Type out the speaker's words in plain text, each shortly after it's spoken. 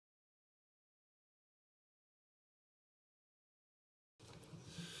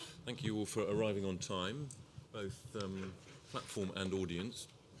Thank you all for arriving on time, both platform and audience.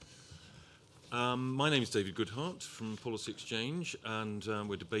 My name is David Goodhart from Policy Exchange, and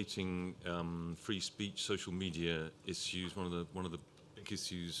we're debating free speech, social media issues. One of the big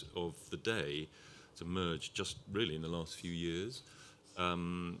issues of the day has emerged just really in the last few years.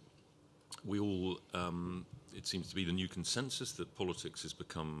 We all, it seems to be the new consensus that politics has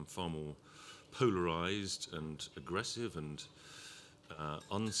become far more polarized and aggressive and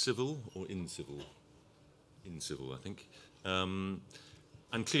uncivil or incivil. Incivil, I think. And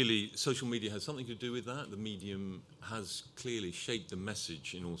clearly, social media has something to do with that. The medium has clearly shaped the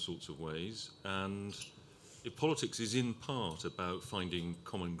message in all sorts of ways. And if politics is in part about finding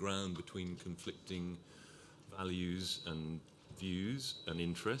common ground between conflicting values and views and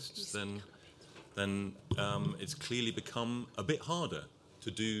interests, then it's clearly become a bit harder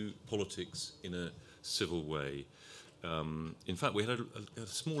to do politics in a civil way. In fact, we had a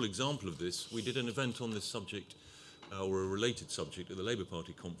small example of this. We did an event on this subject, or a related subject, at the Labour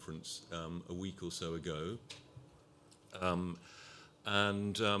Party conference a week or so ago.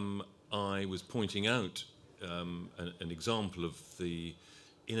 I was pointing out an example of the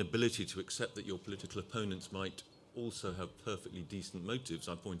inability to accept that your political opponents might also have perfectly decent motives.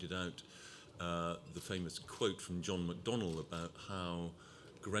 I pointed out the famous quote from John McDonnell about how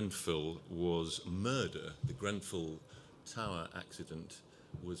Grenfell was murder. The Grenfell Tower accident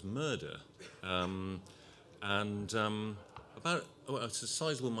was murder. About a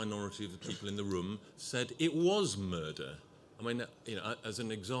sizable minority of the people in the room said it was murder. I mean, you know, as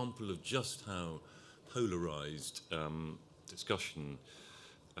an example of just how polarized discussion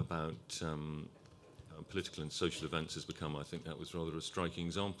about political and social events has become, I think that was rather a striking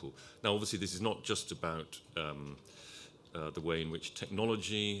example. Now, obviously, this is not just about the way in which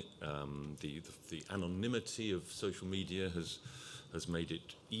technology, the anonymity of social media has made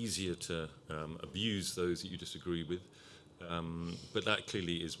it easier to abuse those that you disagree with. But that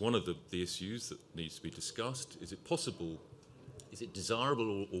clearly is one of the issues that needs to be discussed. Is it possible, is it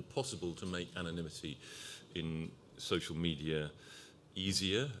desirable or possible to make anonymity in social media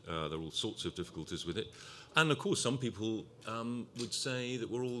easier? There are all sorts of difficulties with it. And of course, some people would say that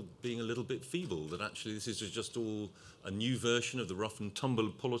we're all being a little bit feeble, that actually this is just all a new version of the rough and tumble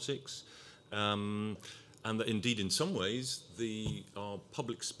of politics. And that indeed, in some ways, our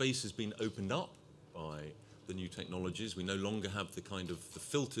public space has been opened up by the new technologies. We no longer have the kind of the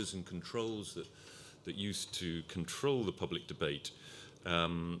filters and controls that used to control the public debate,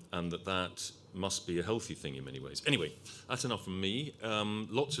 and that must be a healthy thing in many ways. Anyway, that's enough from me.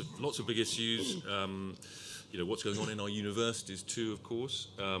 Lots of big issues. You know, what's going on in our universities too, of course.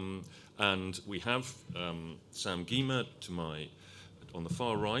 And we have Sam Gyimah on the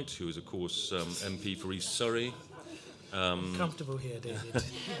far right, who is, of course, MP for East Surrey. Comfortable here, David.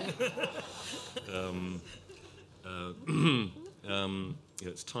 Yeah,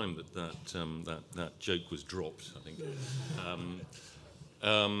 it's time that joke was dropped, I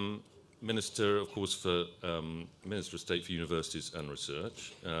think. Minister, of course, for Minister of State for Universities and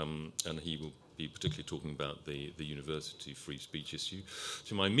Research, and he will be particularly talking about the university free speech issue.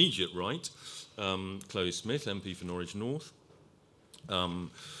 To my immediate right, Chloe Smith, MP for Norwich North,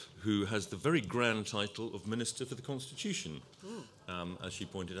 who has the very grand title of Minister for the Constitution, as she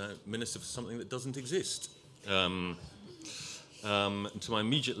pointed out, Minister for something that doesn't exist. To my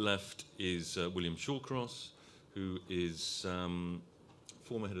immediate left is William Shawcross, who is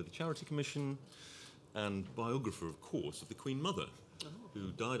former head of the Charity Commission and biographer, of course, of the Queen Mother,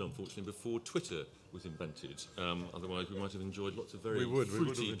 who died, unfortunately, before Twitter was invented. Otherwise, we might have enjoyed lots of very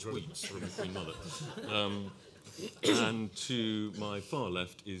fruity tweets from the Queen Mother. And to my far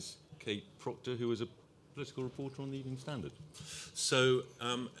left is Kate Proctor, who is a political reporter on the Evening Standard. So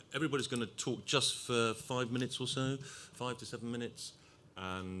everybody's going to talk just for 5 minutes or so, 5 to 7 minutes,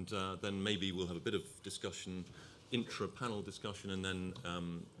 and then maybe we'll have a bit of discussion, intra-panel discussion, and then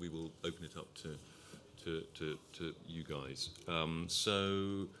we will open it up to you guys.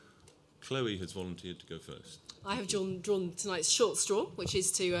 So Chloe has volunteered to go first. I have drawn tonight's short straw, which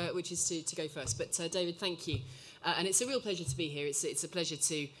is to go first. But David, thank you, and it's a real pleasure to be here. It's a pleasure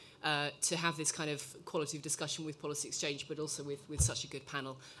to have this kind of quality of discussion with Policy Exchange, but also with such a good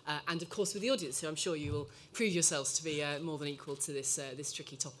panel, and of course with the audience, who I'm sure you will prove yourselves to be more than equal to this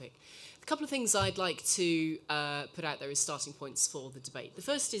tricky topic. A couple of things I'd like to put out there as starting points for the debate. The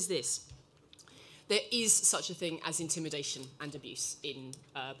first is this. There is such a thing as intimidation and abuse in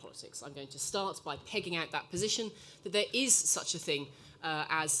politics. I'm going to start by pegging out that position, that there is such a thing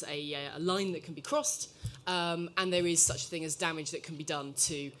as a line that can be crossed, and there is such a thing as damage that can be done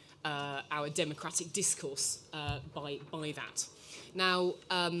to our democratic discourse by that. Now,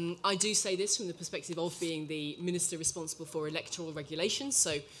 I do say this from the perspective of being the minister responsible for electoral regulations,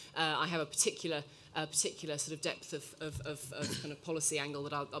 so I have a particular sort of depth of kind of policy angle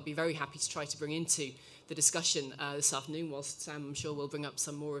that I'll be very happy to try to bring into the discussion this afternoon, whilst Sam, I'm sure, will bring up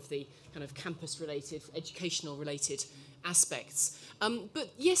some more of the kind of campus-related, educational-related aspects.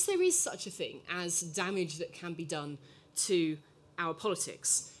 But yes, there is such a thing as damage that can be done to our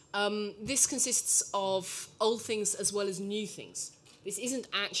politics. This consists of old things as well as new things. This isn't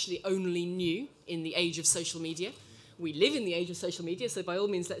actually only new in the age of social media. We live in the age of social media, so by all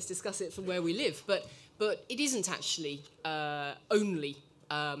means let's discuss it from where we live. But it isn't actually only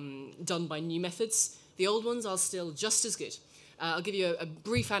done by new methods. The old ones are still just as good. I'll give you a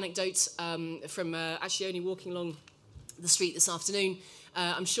brief anecdote from actually only walking along the street this afternoon.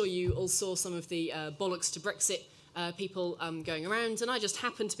 I'm sure you all saw some of the bollocks to Brexit people going around, and I just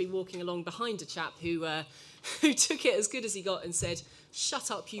happened to be walking along behind a chap who took it as good as he got and said,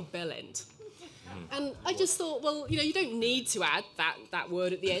 "Shut up, you bellend." And I just thought, well, you don't need to add that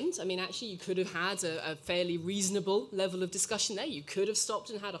word at the end. I mean, actually, you could have had a fairly reasonable level of discussion there. You could have stopped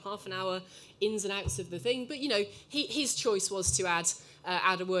and had a half an hour ins and outs of the thing. But, his choice was to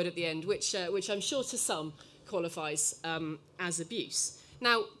add a word at the end, which I'm sure to some qualifies as abuse.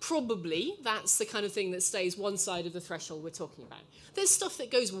 Now, probably that's the kind of thing that stays one side of the threshold we're talking about. There's stuff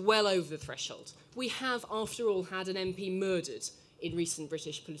that goes well over the threshold. We have, after all, had an MP murdered in recent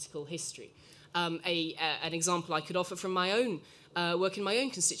British political history. An example I could offer from my own work in my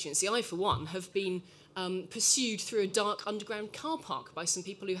own constituency. I, for one, have been pursued through a dark underground car park by some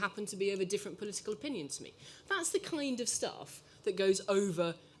people who happen to be of a different political opinion to me. That's the kind of stuff that goes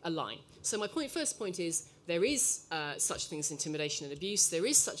over a line. So my first point is there is such a thing as intimidation and abuse. There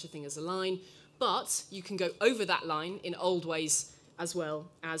is such a thing as a line, but you can go over that line in old ways as well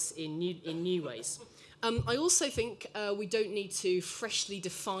as in new ways. I also think we don't need to freshly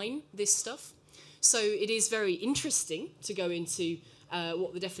define this stuff. So it is very interesting to go into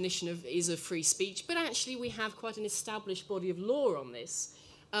what the definition is of free speech, but actually we have quite an established body of law on this,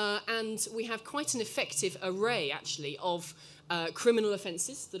 and we have quite an effective array, actually, of criminal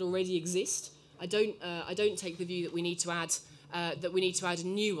offences that already exist. I don't take the view that we need to add a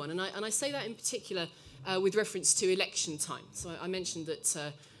new one, and I say that in particular with reference to election time. So I mentioned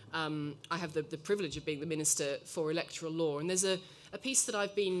that I have the privilege of being the Minister for Electoral Law, and there's a piece that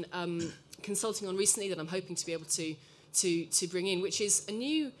I've been consulting on recently that I'm hoping to be able to bring in, which is a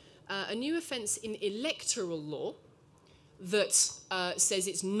new offence in electoral law that says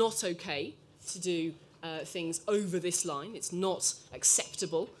it's not okay to do things over this line. It's not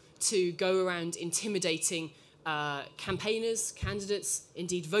acceptable to go around intimidating campaigners, candidates,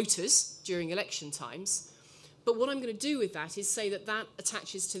 indeed voters during election times. But what I'm going to do with that is say that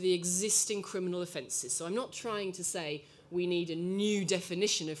attaches to the existing criminal offences. So I'm not trying to say we need a new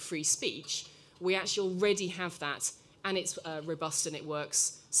definition of free speech. We actually already have that, and it's robust and it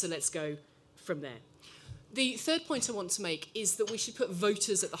works, so let's go from there. The third point I want to make is that we should put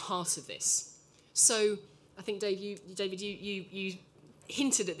voters at the heart of this. So I think, David, you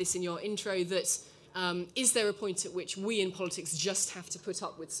hinted at this in your intro, that is there a point at which we in politics just have to put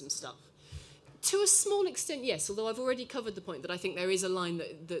up with some stuff? To a small extent, yes, although I've already covered the point that I think there is a line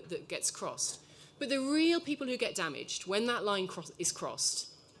that gets crossed. But the real people who get damaged when that line is crossed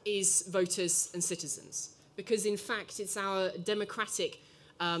is voters and citizens. Because, in fact, it's our democratic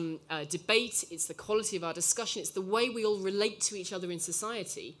debate, it's the quality of our discussion, it's the way we all relate to each other in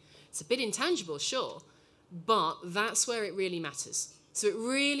society. It's a bit intangible, sure, but that's where it really matters. So it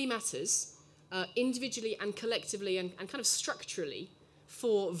really matters individually and collectively and kind of structurally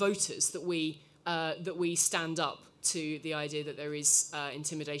for voters that we stand up to the idea that there is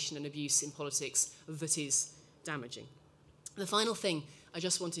intimidation and abuse in politics that is damaging. The final thing I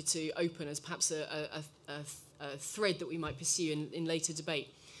just wanted to open as perhaps a thread that we might pursue in later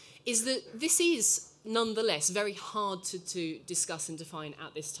debate is that this is nonetheless very hard to discuss and define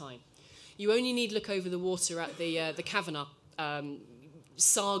at this time. You only need look over the water at the Kavanaugh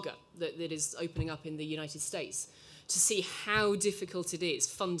saga that is opening up in the United States to see how difficult it is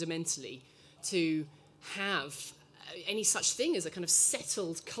fundamentally to have any such thing as a kind of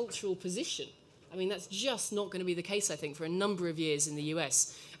settled cultural position. I mean, that's just not going to be the case, I think, for a number of years in the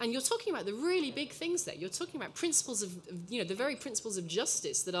US. And you're talking about the really big things there. You're talking about principles of, the very principles of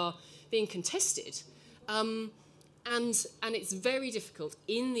justice that are being contested. And it's very difficult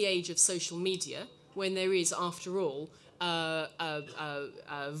in the age of social media, when there is, after all,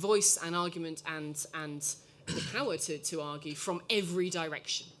 voice and argument and the power to argue from every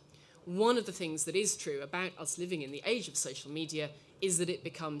direction. One of the things that is true about us living in the age of social media is that it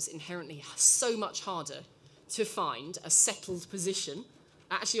becomes inherently so much harder to find a settled position,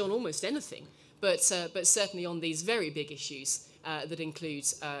 actually on almost anything, but certainly on these very big issues that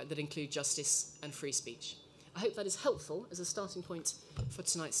include justice and free speech. I hope that is helpful as a starting point for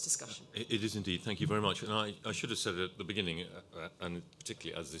tonight's discussion. It is indeed. Thank you very much. And I should have said at the beginning, and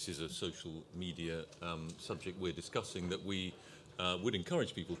particularly as this is a social media subject we're discussing, that we would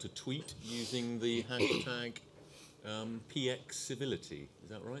encourage people to tweet using the hashtag PXCivility. Is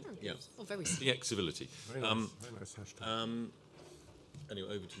that right? Oh, yeah. Oh, very PXCivility. Very nice hashtag. Anyway,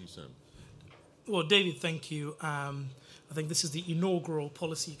 over to you, Sam. Well, David, thank you. I think this is the inaugural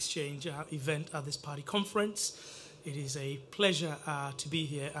policy exchange event at this party conference. It is a pleasure to be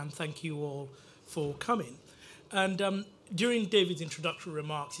here, and thank you all for coming. And during David's introductory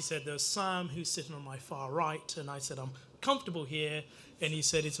remarks, he said there's Sam who's sitting on my far right, and I said I'm comfortable here, and he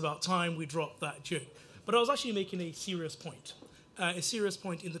said it's about time we drop that joke. But I was actually making a serious point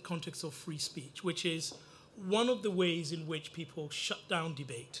in the context of free speech, which is one of the ways in which people shut down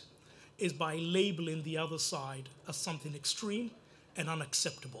debate is by labeling the other side as something extreme and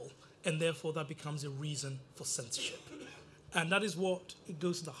unacceptable, and therefore that becomes a reason for censorship. And that is what it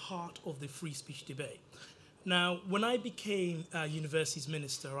goes to the heart of the free speech debate. Now, when I became a university's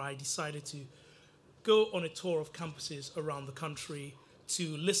minister, I decided to go on a tour of campuses around the country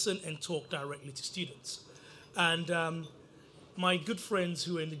to listen and talk directly to students. And my good friends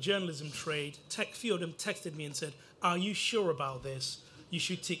who are in the journalism trade, a few of them texted me and said, "Are you sure about this? You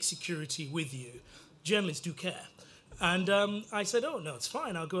should take security with you. Journalists do care." And I said, "Oh, no, it's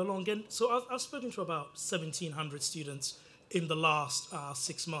fine. I'll go along." And so I've spoken to about 1,700 students in the last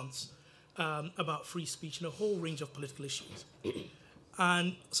 6 months about free speech and a whole range of political issues.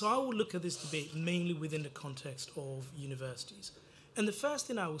 And so I will look at this debate mainly within the context of universities. And the first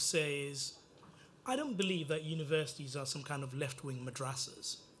thing I will say is, I don't believe that universities are some kind of left-wing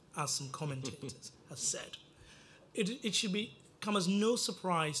madrasas, as some commentators have said. It should come as no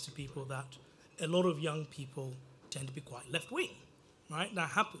surprise to people that a lot of young people tend to be quite left-wing, right?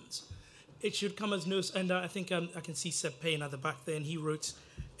 That happens. It should come as no, and I think I can see Seb Payne at the back there, and he wrote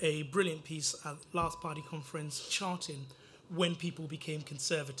a brilliant piece at last party conference charting when people became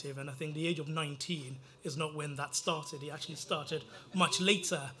conservative, and I think the age of 19 is not when that started. It actually started much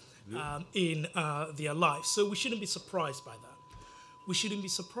later in their life. So we shouldn't be surprised by that. We shouldn't be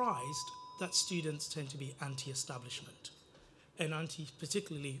surprised that students tend to be anti-establishment and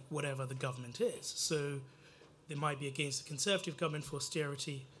particularly whatever the government is. So they might be against the Conservative government for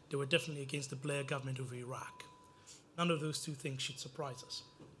austerity. They were definitely against the Blair government over Iraq. None of those two things should surprise us.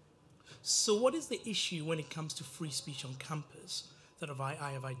 So what is the issue when it comes to free speech on campus that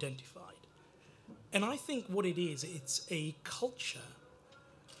I have identified? And I think what it is, it's a culture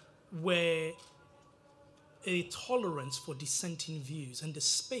where a tolerance for dissenting views and the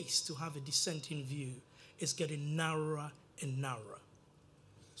space to have a dissenting view is getting narrower and narrower.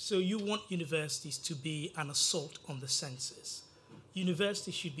 So you want universities to be an assault on the senses.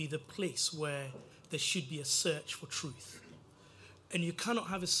 Universities should be the place where there should be a search for truth. And you cannot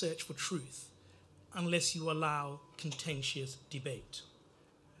have a search for truth unless you allow contentious debate.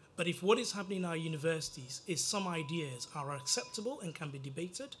 But if what is happening in our universities is some ideas are acceptable and can be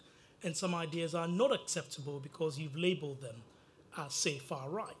debated, and some ideas are not acceptable because you've labeled them as, say, far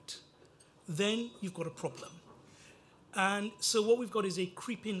right, then you've got a problem. And so what we've got is a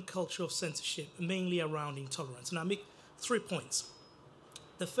creeping culture of censorship, mainly around intolerance. And I make 3 points.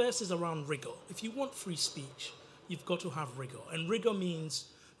 The first is around rigor. If you want free speech, you've got to have rigor. And rigor means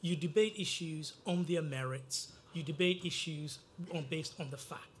you debate issues on their merits. You debate issues based on the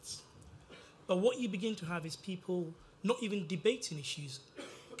facts. But what you begin to have is people not even debating issues,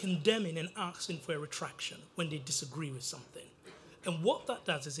 condemning and asking for a retraction when they disagree with something. And what that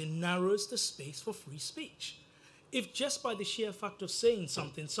does is it narrows the space for free speech. If just by the sheer fact of saying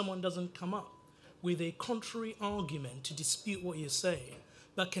something, someone doesn't come up with a contrary argument to dispute what you're saying,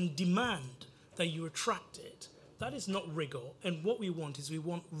 but can demand that you retract it, that is not rigor. And what we want is we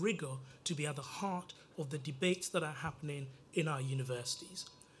want rigor to be at the heart of the debates that are happening in our universities.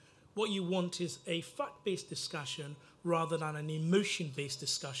 What you want is a fact-based discussion rather than an emotion-based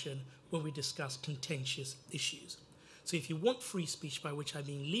discussion when we discuss contentious issues. So if you want free speech, by which I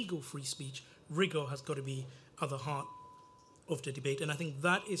mean legal free speech, rigor has got to be at the heart of the debate. And I think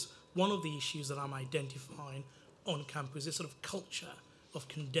that is one of the issues that I'm identifying on campus, this sort of culture of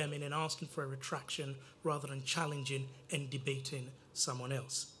condemning and asking for a retraction rather than challenging and debating someone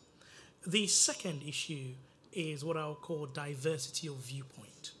else. The second issue is what I'll call diversity of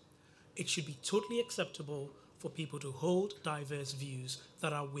viewpoint. It should be totally acceptable for people to hold diverse views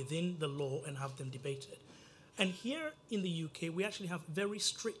that are within the law and have them debated. And here in the UK, we actually have very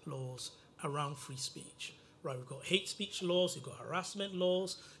strict laws around free speech. right? We've got hate speech laws, we've got harassment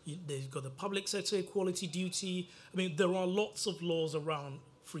laws, they've got the public sector equality duty. I mean, there are lots of laws around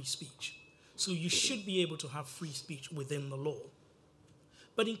free speech. So you should be able to have free speech within the law.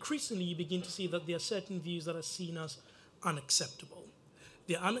 But increasingly, you begin to see that there are certain views that are seen as unacceptable.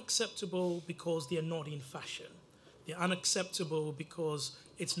 They're unacceptable because they're not in fashion. They're unacceptable because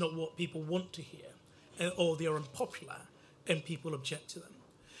it's not what people want to hear, or they're unpopular and people object to them.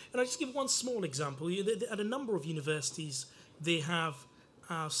 And I'll just give one small example. At a number of universities, they have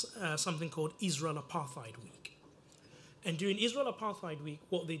something called Israel Apartheid Week. And during Israel Apartheid Week,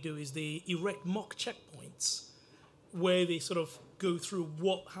 what they do is they erect mock checkpoints where they sort of go through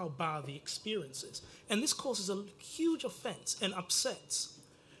how bad the experience is. And this causes a huge offense and upsets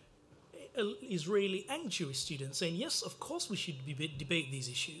Israeli and Jewish students, saying, yes, of course we should debate these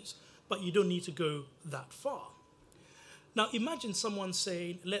issues, but you don't need to go that far. Now, imagine someone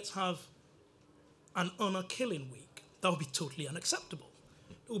saying, let's have an honor killing week. That would be totally unacceptable.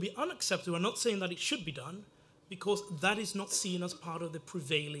 It would be unacceptable. I'm not saying that it should be done, because that is not seen as part of the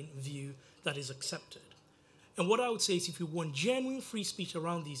prevailing view that is accepted. And what I would say is, if you want genuine free speech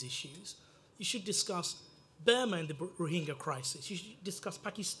around these issues, you should discuss Burma and the Rohingya crisis. You should discuss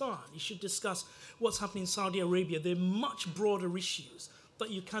Pakistan. You should discuss what's happening in Saudi Arabia. There are much broader issues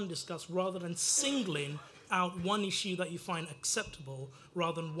that you can discuss rather than singling out one issue that you find acceptable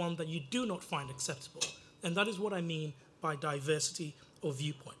rather than one that you do not find acceptable. And that is what I mean by diversity of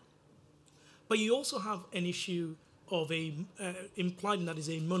viewpoint. But you also have an issue of implying that is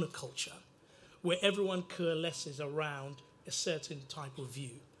a monoculture, where everyone coalesces around a certain type of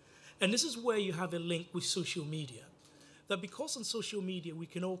view. And this is where you have a link with social media. That because on social media we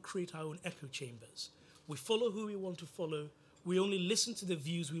can all create our own echo chambers. We follow who we want to follow. We only listen to the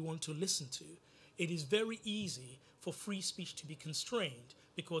views we want to listen to. It is very easy for free speech to be constrained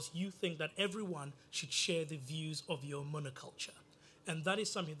because you think that everyone should share the views of your monoculture. And that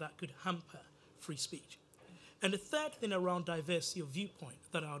is something that could hamper free speech. And the third thing around diversity of viewpoint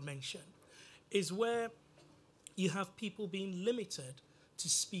that I would mention is where you have people being limited to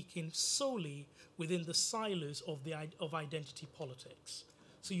speaking solely within the silos of identity politics.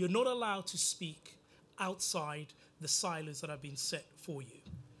 So you're not allowed to speak outside the silos that have been set for you.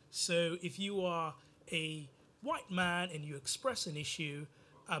 So if you are a white man and you express an issue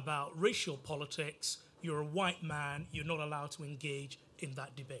about racial politics, you're a white man, you're not allowed to engage in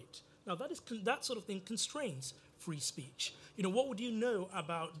that debate. Now that sort of thing constrains free speech. You know, what would you know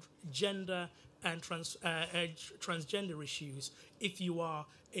about gender and transgender issues if you are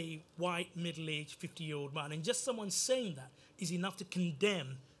a white, middle-aged, 50-year-old man? And just someone saying that is enough to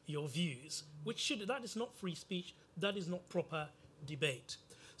condemn your views, that is not free speech, that is not proper debate.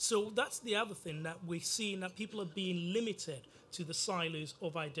 So that's the other thing that we're seeing, that people are being limited to the silos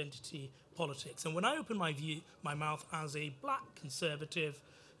of identity politics. And when I open my mouth as a black conservative,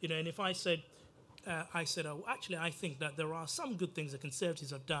 you know, and if I said, oh, actually, I think that there are some good things that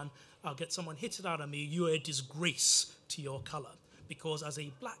conservatives have done, I'll get someone hit it out at me, you're a disgrace to your color. Because as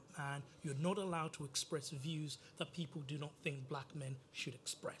a black man, you're not allowed to express views that people do not think black men should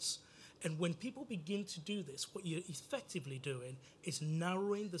express. And when people begin to do this, what you're effectively doing is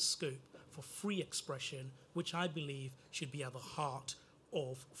narrowing the scope for free expression, which I believe should be at the heart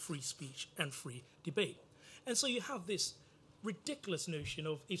of free speech and free debate. And so you have this ridiculous notion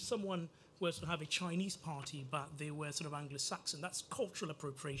of if someone were to have a Chinese party, but they were sort of Anglo-Saxon, that's cultural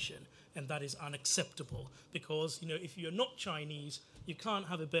appropriation, and that is unacceptable. Because, you know, if you're not Chinese, you can't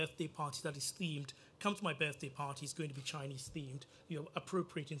have a birthday party that is themed, come to my birthday party, it's going to be Chinese themed. You're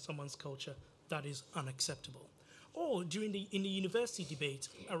appropriating someone's culture, that is unacceptable. Or in the university debate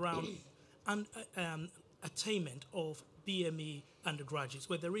around attainment of BME undergraduates,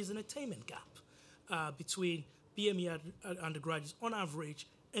 where there is an attainment gap between BME undergraduates on average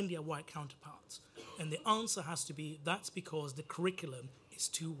and their white counterparts. And the answer has to be, that's because the curriculum is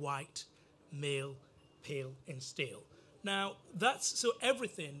too white, male, pale, and stale. Now, so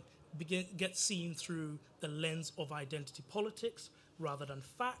everything gets seen through the lens of identity politics rather than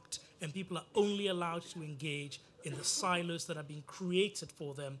fact, and people are only allowed to engage in the silos that have been created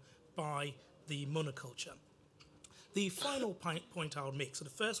for them by the monoculture. The final point I would make, so the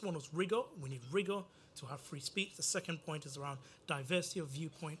first one was rigor. We need rigor to have free speech. The second point is around diversity of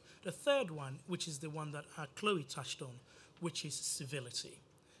viewpoint. The third one, which is the one that Chloe touched on, which is civility.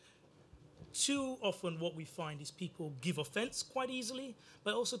 Too often what we find is people give offense quite easily,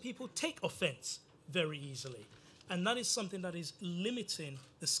 but also people take offense very easily. And that is something that is limiting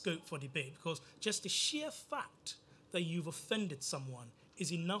the scope for debate, because just the sheer fact that you've offended someone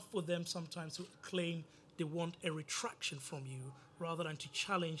is enough for them sometimes to claim they want a retraction from you rather than to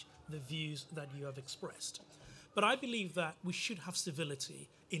challenge the views that you have expressed. But I believe that we should have civility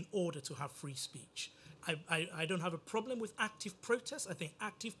in order to have free speech. I don't have a problem with active protest. I think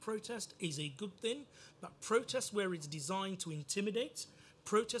active protest is a good thing, but protest where it's designed to intimidate,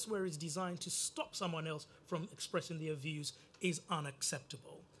 protest where it's designed to stop someone else from expressing their views is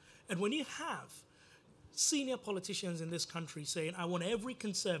unacceptable. And when you have senior politicians in this country saying, I want every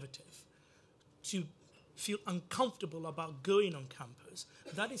conservative to feel uncomfortable about going on campus,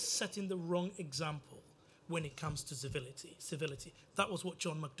 that is setting the wrong example when it comes to civility. That was what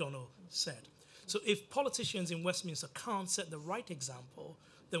John McDonnell said. So if politicians in Westminster can't set the right example,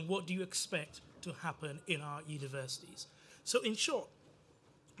 then what do you expect to happen in our universities? So in short,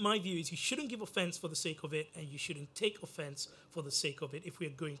 my view is you shouldn't give offense for the sake of it, and you shouldn't take offense for the sake of it if we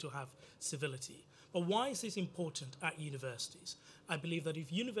are going to have civility. But why is this important at universities? I believe that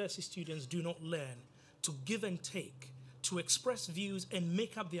if university students do not learn to give and take, to express views and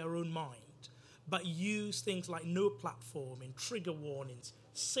make up their own mind, but use things like no platforming, trigger warnings,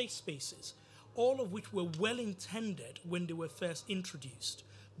 safe spaces, all of which were well intended when they were first introduced,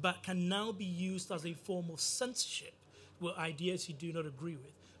 but can now be used as a form of censorship with ideas you do not agree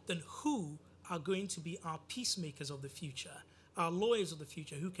with, then who are going to be our peacemakers of the future, our lawyers of the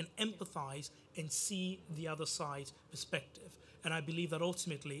future, who can empathize and see the other side's perspective? And I believe that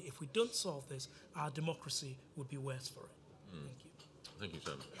ultimately, if we don't solve this, our democracy would be worse for it. Thank you. Thank you,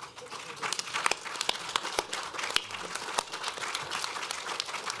 Sam.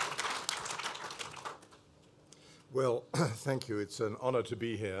 Well, thank you. It's an honor to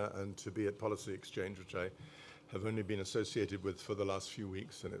be here and to be at Policy Exchange, which I have only been associated with for the last few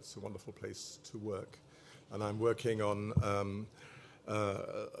weeks, and it's a wonderful place to work. And I'm working on a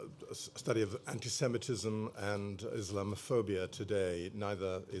study of anti-Semitism and Islamophobia today.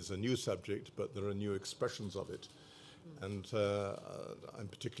 Neither is a new subject, but there are new expressions of it. And I'm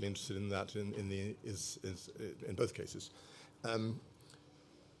particularly interested in that in both cases.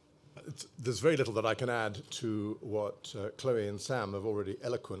 There's very little that I can add to what Chloe and Sam have already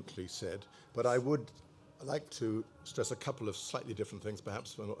eloquently said, but I would like to stress a couple of slightly different things,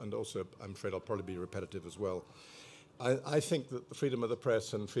 perhaps, and also I'm afraid I'll probably be repetitive as well. I think that the freedom of the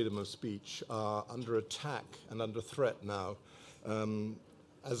press and freedom of speech are under attack and under threat now,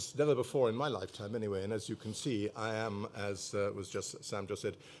 as never before in my lifetime anyway, and as you can see, I am, as Sam just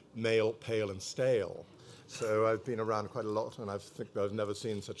said, male, pale and stale. So I've been around quite a lot, and I think I've never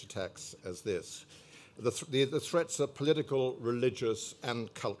seen such attacks as this. The threats are political, religious,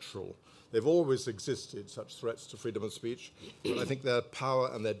 and cultural. They've always existed, such threats to freedom of speech, but I think their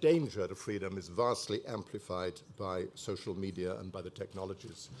power and their danger to freedom is vastly amplified by social media and by the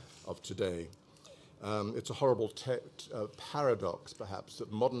technologies of today. It's a horrible paradox, perhaps,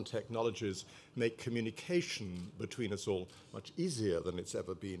 that modern technologies make communication between us all much easier than it's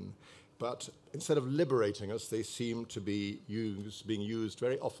ever been. But instead of liberating us, they seem to be being used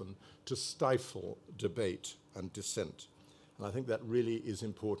very often to stifle debate and dissent. And I think that really is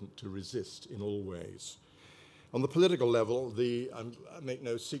important to resist in all ways. On the political level, I make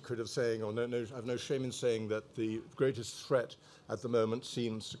no secret of saying, or I have no shame in saying that the greatest threat at the moment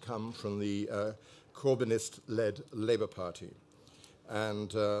seems to come from the Corbynist-led Labour Party.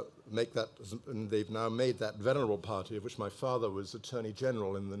 And they've now made that venerable party, of which my father was Attorney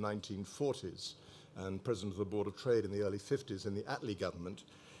General in the 1940s and President of the Board of Trade in the early 50s in the Attlee government.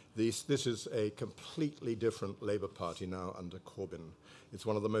 This is a completely different Labour Party now under Corbyn. It's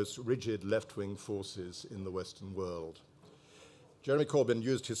one of the most rigid left-wing forces in the Western world. Jeremy Corbyn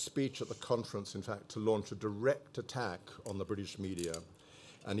used his speech at the conference, in fact, to launch a direct attack on the British media,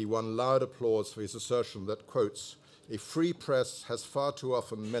 and he won loud applause for his assertion that, quotes, "A free press has far too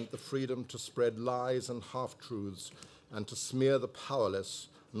often meant the freedom to spread lies and half-truths and to smear the powerless,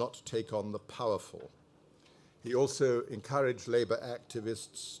 not take on the powerful." He also encouraged Labour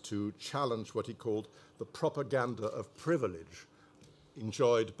activists to challenge what he called the propaganda of privilege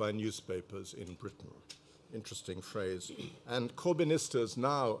enjoyed by newspapers in Britain. Interesting phrase. And Corbynistas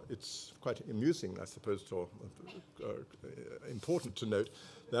now, it's quite amusing, I suppose, or important to note,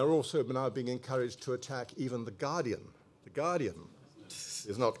 they're also now being encouraged to attack even The Guardian. The Guardian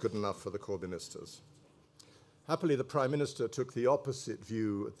is not good enough for the Corbynistas. Happily, the Prime Minister took the opposite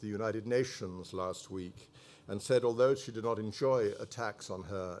view at the United Nations last week and said, although she did not enjoy attacks on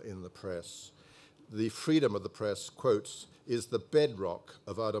her in the press, the freedom of the press, quotes, "is the bedrock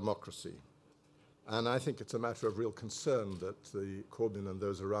of our democracy." And I think it's a matter of real concern that the Corbyn and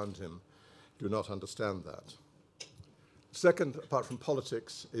those around him do not understand that. Second, apart from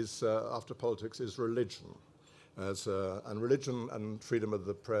politics, after politics, is religion. And religion and freedom of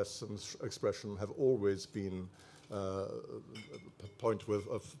the press and expression have always been point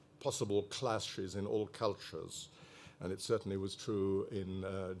of possible clashes in all cultures. And it certainly was true in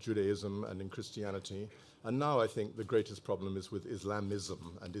Judaism and in Christianity. And now I think the greatest problem is with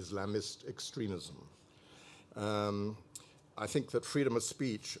Islamism and Islamist extremism. I think that freedom of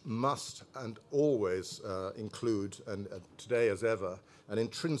speech must and always include, and today as ever, an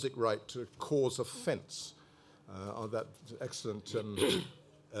intrinsic right to cause offence. On that excellent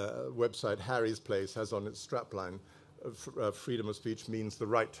website Harry's Place has on its strapline, freedom of speech means the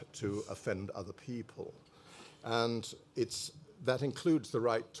right to offend other people. And that includes the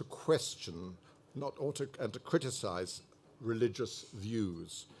right to question and to criticize religious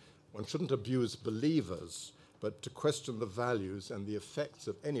views. One shouldn't abuse believers, but to question the values and the effects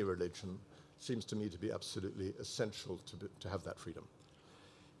of any religion seems to me to be absolutely essential to have that freedom.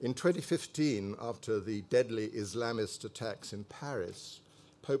 In 2015, after the deadly Islamist attacks in Paris,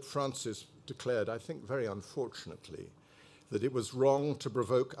 Pope Francis declared, I think very unfortunately, that it was wrong to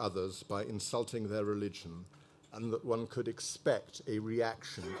provoke others by insulting their religion, and that one could expect a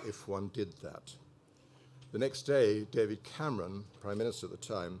reaction if one did that. The next day, David Cameron, Prime Minister at the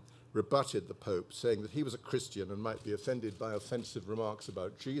time, rebutted the Pope, saying that he was a Christian and might be offended by offensive remarks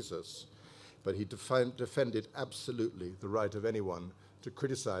about Jesus, but he defended absolutely the right of anyone to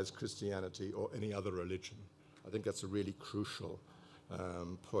criticize Christianity or any other religion. I think that's a really crucial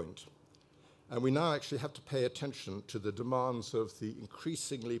point. And we now actually have to pay attention to the demands of the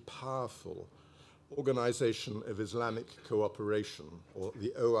increasingly powerful Organization of Islamic Cooperation, or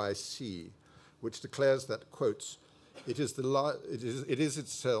the OIC, which declares that, quotes, it is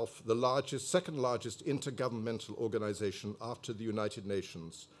itself the second largest intergovernmental organization after the United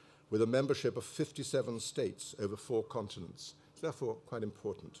Nations, with a membership of 57 states over 4 continents. It's therefore quite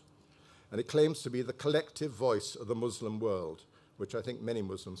important. And it claims to be the collective voice of the Muslim world, which I think many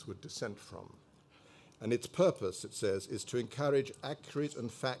Muslims would dissent from. And its purpose, it says, is to encourage accurate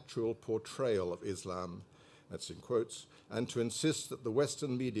and factual portrayal of Islam, that's in quotes, and to insist that the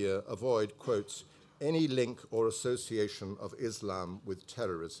Western media avoid, quotes, any link or association of Islam with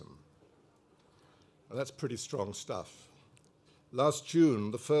terrorism. And that's pretty strong stuff. Last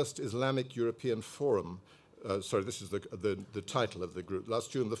June, the first Islamic European Forum, this is the title of the group.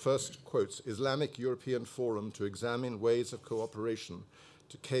 Last June, the first, quotes, Islamic European Forum to examine ways of cooperation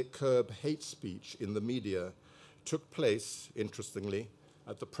to curb hate speech in the media took place, interestingly,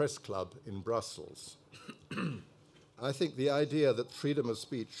 at the Press Club in Brussels. I think the idea that freedom of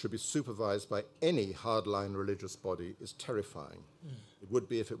speech should be supervised by any hardline religious body is terrifying. It would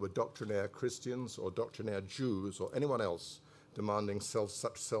be if it were doctrinaire Christians or doctrinaire Jews or anyone else demanding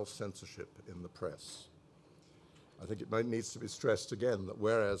such self-censorship in the press. I think it needs to be stressed again that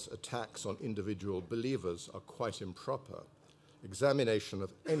whereas attacks on individual believers are quite improper, examination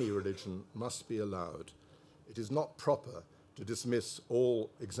of any religion must be allowed. It is not proper to dismiss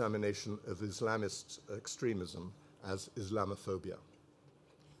all examination of Islamist extremism as Islamophobia.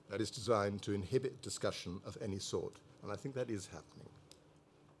 That is designed to inhibit discussion of any sort, and I think that is happening.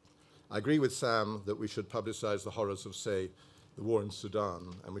 I agree with Sam that we should publicize the horrors of, say, the war in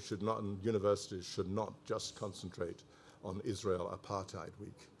Sudan, and we should not, and universities should not just concentrate on Israel Apartheid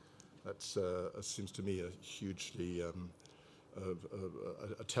Week. That seems to me a hugely a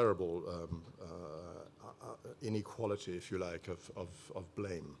terrible inequality, if you like, of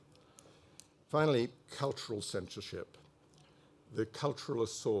blame. Finally, cultural censorship. The cultural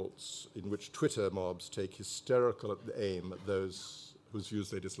assaults in which Twitter mobs take hysterical aim at those whose views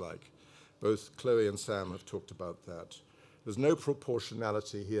they dislike. Both Chloe and Sam have talked about that. There's no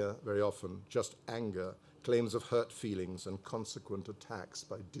proportionality here very often, just anger, claims of hurt feelings, and consequent attacks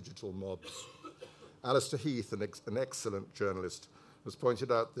by digital mobs. Alistair Heath, an excellent journalist, has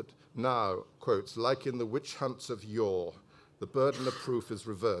pointed out that now, quotes, like in the witch hunts of yore, the burden of proof is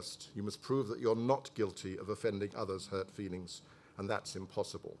reversed. You must prove that you're not guilty of offending others' hurt feelings, and that's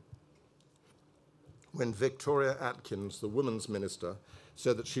impossible. When Victoria Atkins, the women's minister,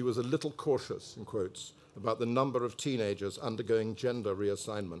 said that she was a little cautious, in quotes, about the number of teenagers undergoing gender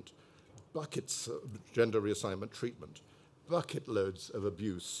reassignment treatment, bucket loads of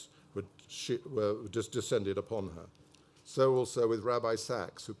abuse were just descended upon her. So also with Rabbi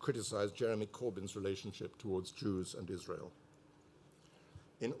Sachs, who criticized Jeremy Corbyn's relationship towards Jews and Israel.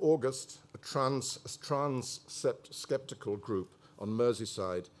 In August, a trans-skeptical group on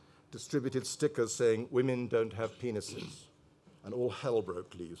Merseyside distributed stickers saying, "Women don't have penises," and all hell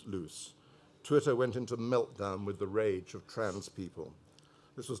broke loose. Twitter went into meltdown with the rage of trans people.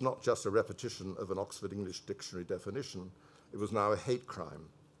 This was not just a repetition of an Oxford English Dictionary definition, it was now a hate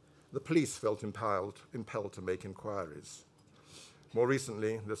crime. The police felt impelled to make inquiries. More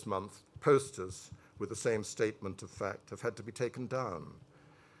recently, this month, posters with the same statement of fact have had to be taken down.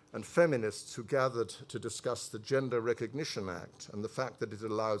 And feminists who gathered to discuss the Gender Recognition Act and the fact that it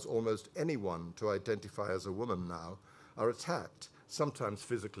allows almost anyone to identify as a woman now are attacked, sometimes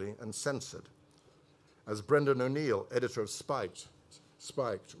physically, and censored. As Brendan O'Neill, editor of Spiked,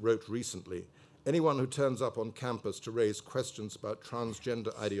 wrote recently, anyone who turns up on campus to raise questions about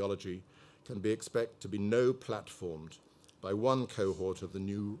transgender ideology can be expected to be no-platformed by one cohort of the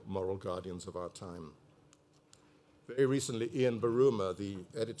new moral guardians of our time. Very recently, Ian Baruma, the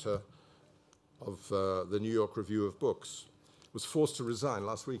editor of the New York Review of Books, was forced to resign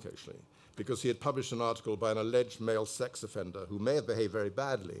last week, actually, because he had published an article by an alleged male sex offender who may have behaved very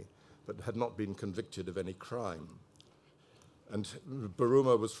badly, but had not been convicted of any crime. And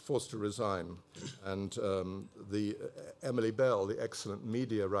Baruma was forced to resign, and Emily Bell, the excellent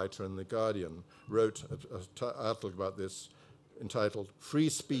media writer in The Guardian, wrote an article about this entitled, "Free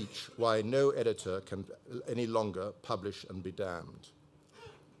Speech, Why No Editor Can Any Longer Publish and Be Damned."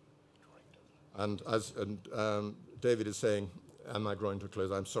 And as David is saying, am I growing to a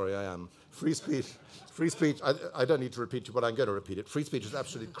close? I'm sorry, I am. Free speech, I don't need to repeat it, but I'm going to repeat it. Free speech is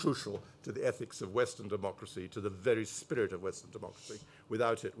absolutely crucial to the ethics of Western democracy, to the very spirit of Western democracy.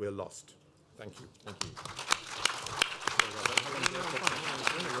 Without it, we're lost. Thank you. Thank you.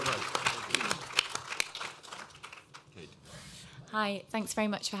 Hi, thanks very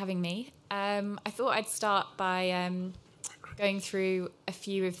much for having me. I thought I'd start by going through a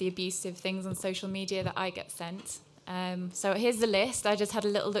few of the abusive things on social media that I get sent. So here's the list. I just had a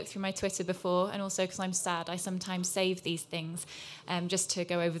little look through my Twitter before, and also because I'm sad, I sometimes save these things just to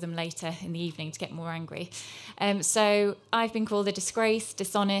go over them later in the evening to get more angry. So I've been called a disgrace,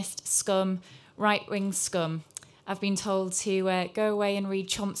 dishonest, scum, right-wing scum. I've been told to go away and read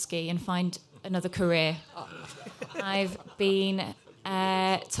Chomsky and find another career. I've been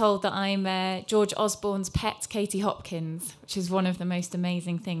told that I'm George Osborne's pet, Katie Hopkins, which is one of the most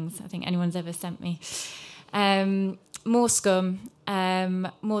amazing things I think anyone's ever sent me. More scum,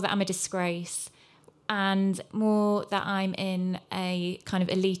 more that I'm a disgrace, and more that I'm in a kind of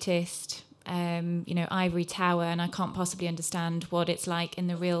elitist, ivory tower, and I can't possibly understand what it's like in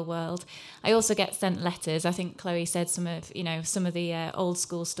the real world. I also get sent letters. I think Chloe said some of the old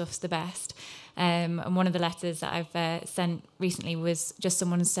school stuff's the best. And one of the letters that I've sent recently was just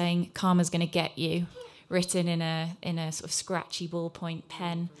someone saying, "Karma's going to get you," written in a sort of scratchy ballpoint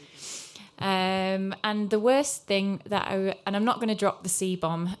pen. And the worst thing and I'm not going to drop the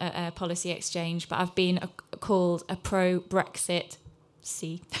C-bomb at a policy exchange, but I've been called a pro-Brexit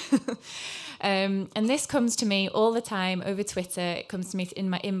C. And this comes to me all the time over Twitter. It comes to me in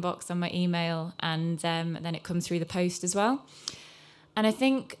my inbox on my email, and then it comes through the post as well. And I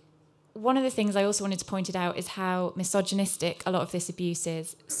think one of the things I also wanted to point out is how misogynistic a lot of this abuse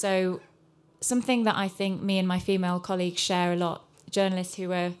is. So something that I think me and my female colleagues share a lot, journalists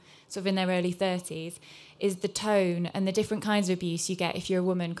who are sort of in their early 30s, is the tone and the different kinds of abuse you get if you're a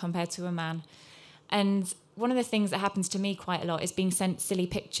woman compared to a man. And one of the things that happens to me quite a lot is being sent silly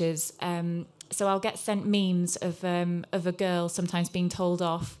pictures. So I'll get sent memes of a girl sometimes being told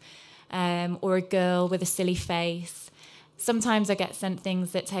off, or a girl with a silly face. Sometimes I get sent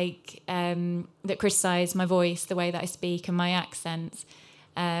things that that criticise my voice, the way that I speak, and my accent.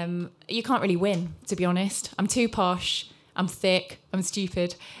 You can't really win, to be honest. I'm too posh. I'm thick, I'm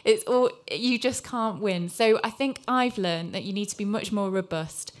stupid. You just can't win. So I think I've learned that you need to be much more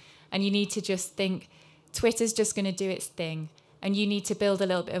robust, and you need to just think Twitter's just going to do its thing, and you need to build a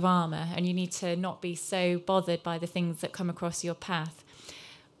little bit of armour, and you need to not be so bothered by the things that come across your path.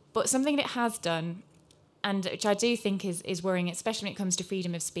 But something that it has done, and which I do think is worrying, especially when it comes to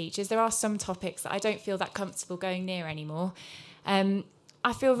freedom of speech, is there are some topics that I don't feel that comfortable going near anymore.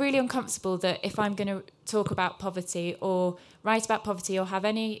 I feel really uncomfortable that if I'm going to talk about poverty or write about poverty or have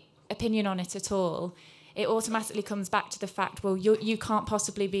any opinion on it at all, it automatically comes back to the fact, well, you can't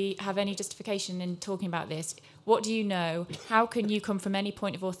possibly have any justification in talking about this. What do you know? How can you come from any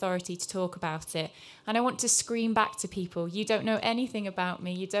point of authority to talk about it? And I want to scream back to people, you don't know anything about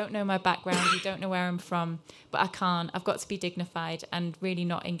me, you don't know my background, you don't know where I'm from, but I can't. I've got to be dignified and really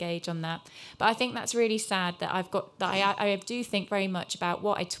not engage on that. But I think that's really sad that I do think very much about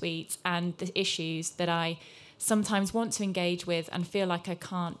what I tweet and the issues that I sometimes want to engage with and feel like I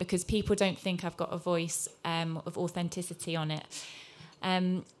can't because people don't think I've got a voice of authenticity on it.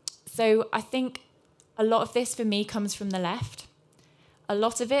 So I think a lot of this for me comes from the left. A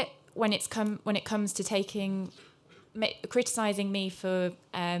lot of it, when it comes to criticising me for,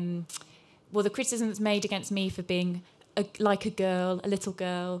 the criticism that's made against me for being like a girl, a little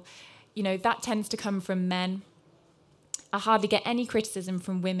girl, that tends to come from men. I hardly get any criticism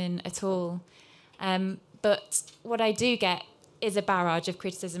from women at all. But what I do get is a barrage of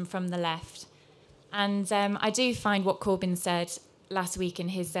criticism from the left. And I do find what Corbyn said last week in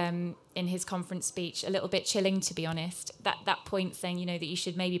his conference speech a little bit chilling, to be honest. That point saying, you know, that you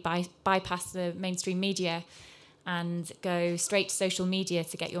should maybe bypass the mainstream media and go straight to social media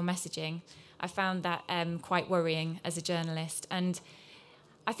to get your messaging. I found that quite worrying as a journalist. And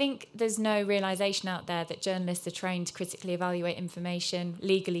I think there's no realisation out there that journalists are trained to critically evaluate information,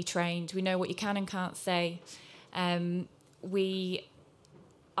 legally trained. We know what you can and can't say. We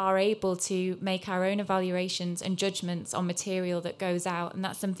are able to make our own evaluations and judgments on material that goes out, and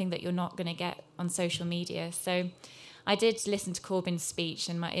that's something that you're not going to get on social media. So I did listen to Corbyn's speech,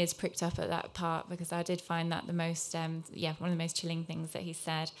 and my ears pricked up at that part, because I did find that the most, one of the most chilling things that he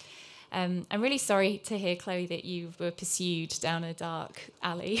said. I'm really sorry to hear, Chloe, that you were pursued down a dark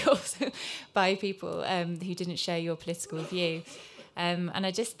alley also by people who didn't share your political view. And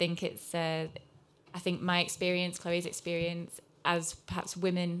I just think it's, I think my experience, Chloe's experience, as perhaps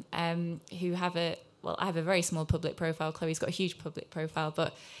women who have I have a very small public profile. Chloe's got a huge public profile,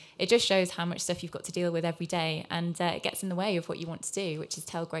 but it just shows how much stuff you've got to deal with every day, and it gets in the way of what you want to do, which is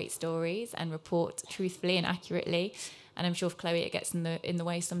tell great stories and report truthfully and accurately. And I'm sure for Chloe, it gets in the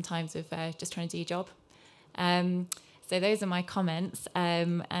way sometimes of just trying to do your job. So those are my comments.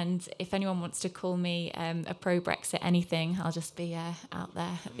 And if anyone wants to call me a pro-Brexit anything, I'll just be out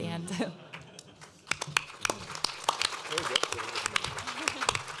there at the end.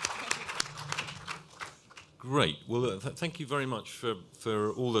 Great. Well, thank you very much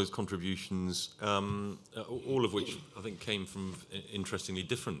for all those contributions, all of which I think came from interestingly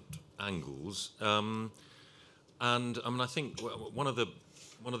different angles. And I mean, I think one of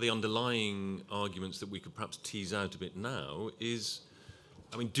the underlying arguments that we could perhaps tease out a bit now is,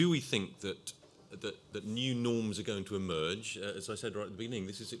 I mean, do we think that new norms are going to emerge? As I said right at the beginning,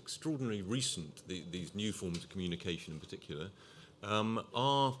 this is extraordinarily recent. These new forms of communication, in particular,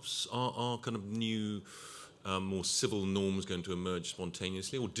 are kind of new, more civil norms going to emerge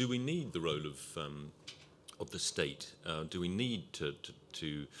spontaneously, or do we need the role of the state? Do we need to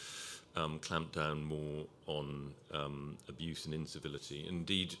clamp down more on abuse and incivility?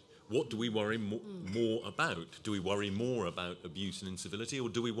 Indeed, what do we worry more about? Do we worry more about abuse and incivility, or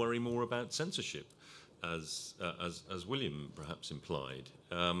do we worry more about censorship, as William perhaps implied?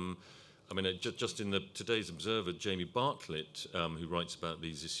 I mean, just in today's Observer, Jamie Bartlett, who writes about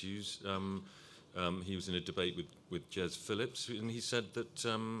these issues, he was in a debate with Jez Phillips, and he said that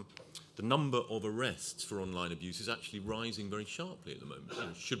the number of arrests for online abuse is actually rising very sharply at the moment.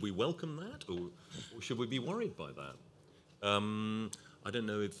 Should we welcome that, or should we be worried by that? I don't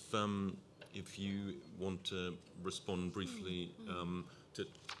know if you want to respond briefly to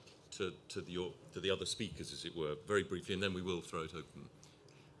the other speakers, as it were, very briefly, and then we will throw it open.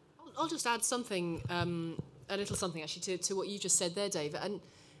 I'll just add something, a little something actually, to what you just said there, David. And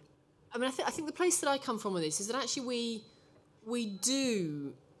I mean, I think the place that I come from with this is that actually we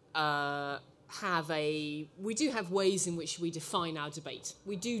do have ways in which we define our debate.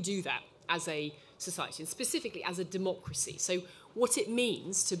 We do that as a society, and specifically as a democracy. So what it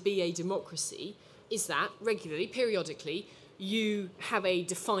means to be a democracy is that regularly, periodically, you have a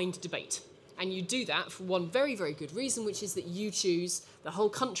defined debate. And you do that for one very, very good reason, which is that you choose, the whole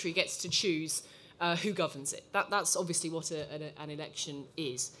country gets to choose who governs it. That's obviously what an election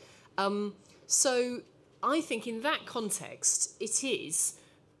is. So I think in that context, it is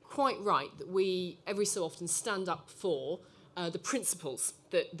quite right that we every so often stand up for the principles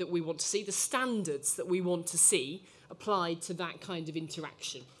that we want to see, the standards that we want to see applied to that kind of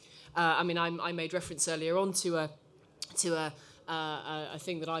interaction. I mean, I made reference earlier on to a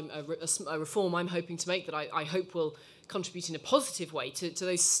thing that a reform I'm hoping to make that I hope will contribute in a positive way to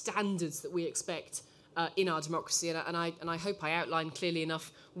those standards that we expect in our democracy, and I hope I outlined clearly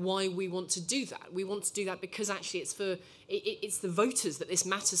enough why we want to do that. We want to do that because actually it's the voters that this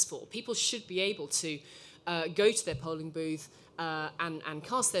matters for. People should be able to go to their polling booth and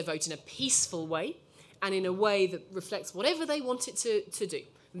cast their vote in a peaceful way, and in a way that reflects whatever they want it to do.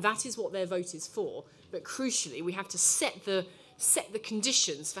 That is what their vote is for. But crucially, we have to set the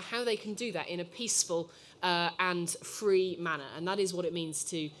conditions for how they can do that in a peaceful and free manner, and that is what it means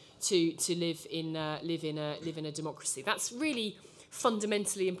to live in a democracy. That's really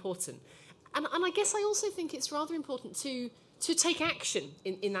fundamentally important, and I guess I also think it's rather important to take action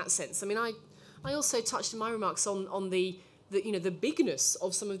in that sense. I mean, I also touched in my remarks on the bigness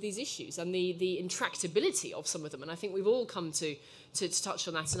of some of these issues and the intractability of some of them, and I think we've all come to touch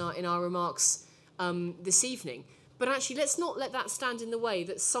on that in our remarks this evening. But actually, let's not let that stand in the way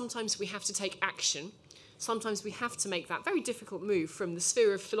that sometimes we have to take action. Sometimes we have to make that very difficult move from the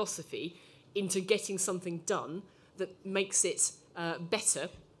sphere of philosophy into getting something done that makes it better,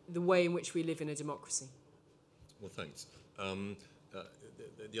 the way in which we live in a democracy. Well, thanks.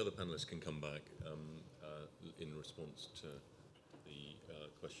 The other panellists can come back in response to the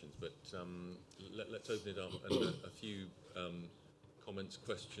questions, but let's open it up and a few comments,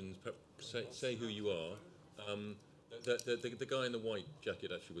 questions. Say who you are. The guy in the white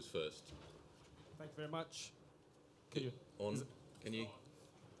jacket actually was first. Thank you very much. Can you? Can you?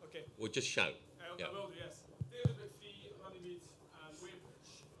 Okay. Or just shout. I will do, yes. David McPhee, Runnymede and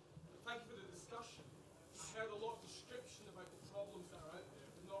Weybridge. Thank you for the discussion. I heard a lot of description about the problems that are out there,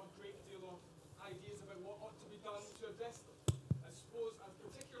 but not a great deal of ideas about what ought to be done to address them. I suppose I'm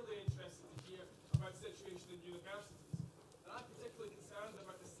particularly interested to hear about the situation in universities. And I'm particularly concerned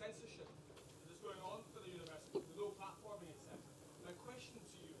about the censorship that is going on for the universities, the no platforming, etc. My question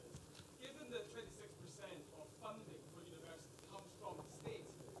to you is, given that 26% of funding for universities comes from the state,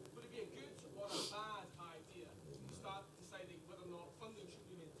 would it be a good or a bad idea to start deciding whether or not funding should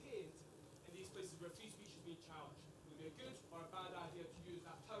be maintained in these places where free speech is being challenged? Would it be a good or a bad idea to use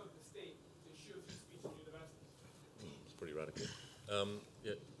that power of the state to ensure free speech in universities? It's pretty radical.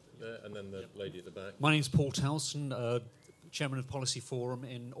 And then the lady at the back. My name's Paul Towson, Chairman of Policy Forum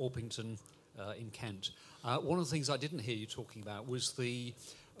in Orpington in Kent. One of the things I didn't hear you talking about was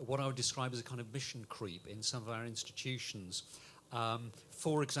what I would describe as a kind of mission creep in some of our institutions.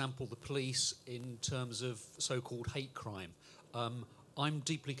 For example, the police in terms of so-called hate crime. I'm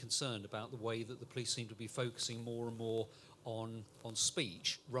deeply concerned about the way that the police seem to be focusing more and more on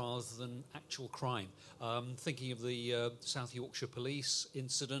speech rather than actual crime. Thinking of the South Yorkshire police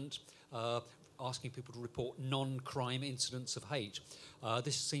incident, asking people to report non-crime incidents of hate.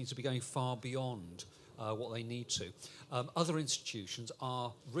 This seems to be going far beyond what they need to. Other institutions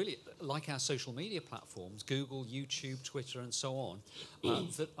are really, like our social media platforms, Google, YouTube, Twitter and so on,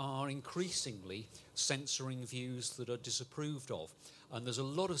 that are increasingly censoring views that are disapproved of. And there's a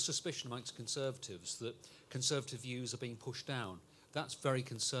lot of suspicion amongst Conservatives that Conservative views are being pushed down. That's very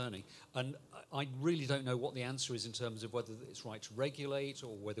concerning. And I really don't know what the answer is in terms of whether it's right to regulate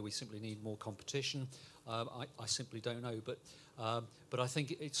or whether we simply need more competition. I simply don't know. But I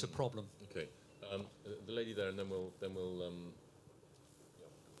think it's a problem. Okay. The lady there, and then we'll.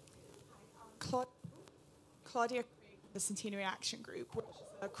 Claudia, the Centenary Action Group, which is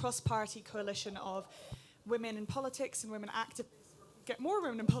a cross-party coalition of women in politics and women activists. Get more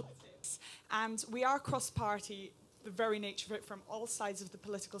women in politics, and we are cross-party. The very nature of it, from all sides of the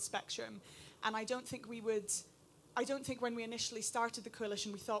political spectrum, and I don't think when we initially started the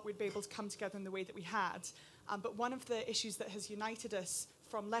coalition we thought we'd be able to come together in the way that we had. But one of the issues that has united us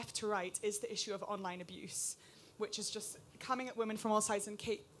from left to right is the issue of online abuse, which is just coming at women from all sides. And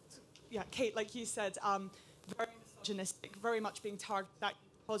Kate, like you said, very misogynistic, very much being targeted that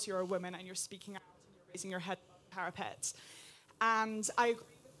because you're a woman and you're speaking out and you're raising your head above the parapet. And I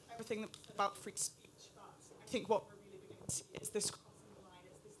agree with everything about free speech. I think what we're really beginning to see is this crossing the line,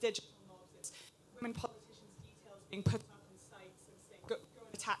 it's this digital mobs, it's women politicians' details being put up on sites and saying, go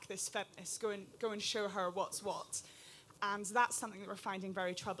and attack this feminist, go and show her what's what. And that's something that we're finding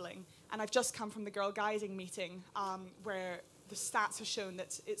very troubling. And I've just come from the Girl Guiding meeting where the stats have shown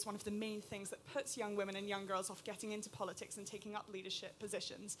that it's one of the main things that puts young women and young girls off getting into politics and taking up leadership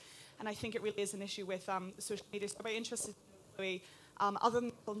positions. And I think it really is an issue with social media. So I'm interested to know, other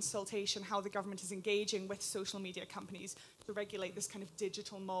than consultation, how the government is engaging with social media companies to regulate this kind of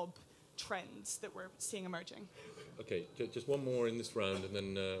digital mob trends that we're seeing emerging. Okay, just one more in this round, and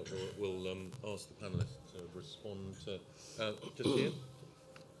then we'll ask the panellists to respond to... just here.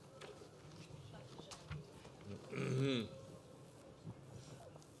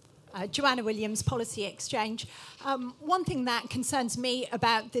 Joanna Williams, Policy Exchange. One thing that concerns me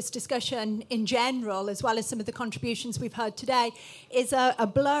about this discussion in general, as well as some of the contributions we've heard today, is a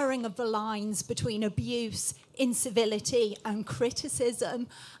blurring of the lines between abuse, incivility and criticism.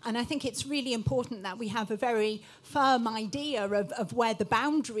 And I think it's really important that we have a very firm idea of where the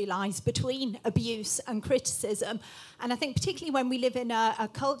boundary lies between abuse and criticism. And I think particularly when we live in a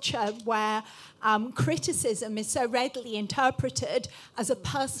culture where criticism is so readily interpreted as a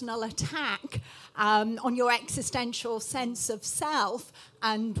personal attack on your existential sense of self,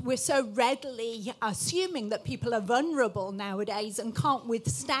 and we're so readily assuming that people are vulnerable nowadays and can't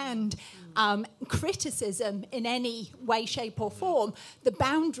withstand criticism in any way, shape or form, the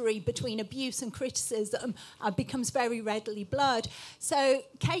boundary between abuse and criticism becomes very readily blurred. So,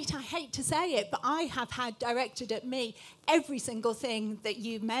 Kate, I hate to say it, but I have had directed at me every single thing that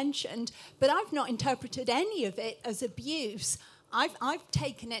you mentioned, but I've not interpreted any of it as abuse. I've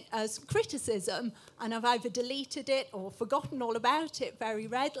taken it as criticism, and I've either deleted it or forgotten all about it very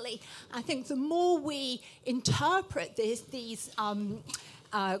readily. I think the more we interpret these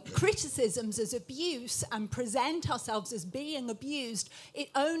criticisms as abuse and present ourselves as being abused, it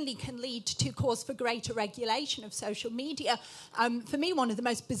only can lead to cause for greater regulation of social media. For me, one of the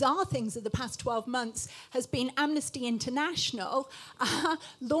most bizarre things of the past 12 months has been Amnesty International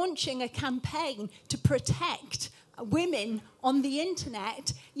launching a campaign to protect women on the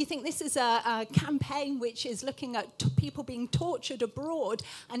internet. You think this is a campaign which is looking at people being tortured abroad,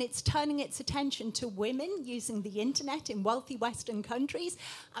 and it's turning its attention to women using the internet in wealthy Western countries.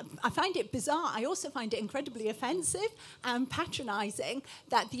 I find it bizarre. I also find it incredibly offensive and patronising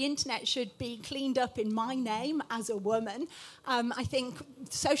that the internet should be cleaned up in my name as a woman. I think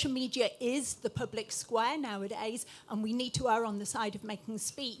social media is the public square nowadays, and we need to err on the side of making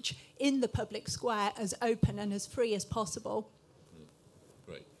speech in the public square as open and as free as possible.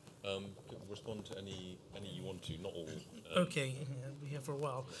 Great. Respond to any you want to, not all. Okay, we're here for a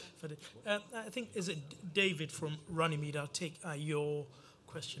while. But, I think, is it David from Runnymede? I'll take your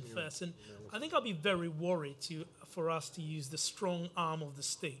question first. And I think I'll be very worried for us to use the strong arm of the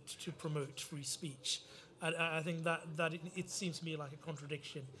state to promote free speech. I think that it seems to me like a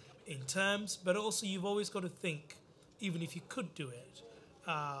contradiction in terms, but also you've always got to think, even if you could do it,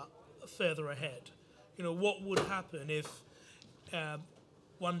 further ahead. What would happen if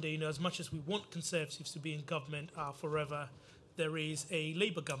one day, as much as we want Conservatives to be in government forever, there is a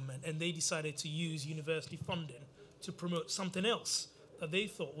Labour government and they decided to use university funding to promote something else that they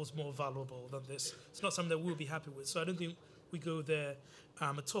thought was more valuable than this. It's not something that we'll be happy with, so I don't think we go there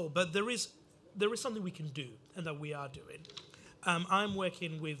at all. But there is something we can do, and that we are doing. I'm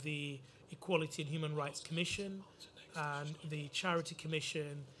working with the Equality and Human Rights Commission and the Charity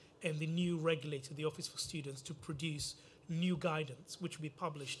Commission and the new regulator, the Office for Students, to produce new guidance, which will be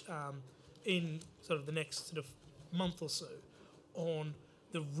published in sort of the next sort of month or so, on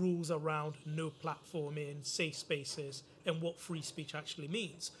the rules around no platforming, safe spaces, and what free speech actually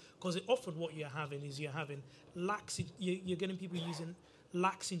means. Because often what you're having is you're getting people using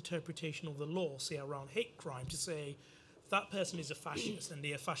lax interpretation of the law, say around hate crime, to say that person is a fascist, and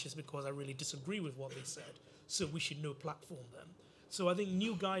they are fascist because I really disagree with what they said, so we should no platform them. So I think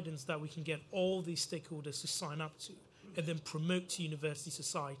new guidance that we can get all these stakeholders to sign up to and then promote to university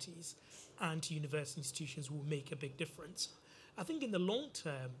societies and to university institutions will make a big difference. I think in the long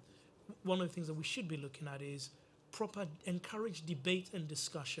term, one of the things that we should be looking at is encourage debate and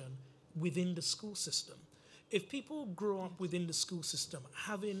discussion within the school system. If people grow up within the school system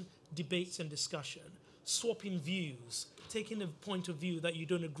having debates and discussion, swapping views, taking a point of view that you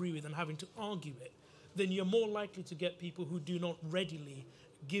don't agree with and having to argue it, then you're more likely to get people who do not readily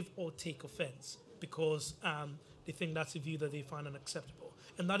give or take offense because they think that's a view that they find unacceptable.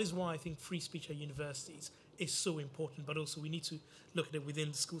 And that is why I think free speech at universities is so important, but also we need to look at it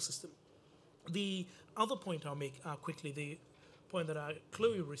within the school system. The other point I'll make quickly, the point that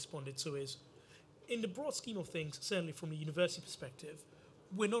Chloe responded to is, in the broad scheme of things, certainly from a university perspective,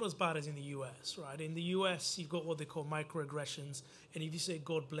 we're not as bad as in the US, right? In the US, you've got what they call microaggressions, and if you say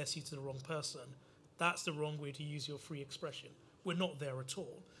God bless you to the wrong person, that's the wrong way to use your free expression. We're not there at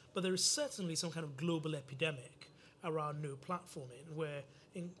all. But there is certainly some kind of global epidemic around no platforming, where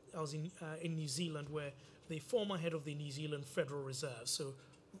I was in New Zealand, where the former head of the New Zealand Federal Reserve, so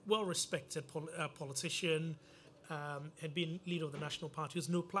well-respected politician, had been leader of the National Party, has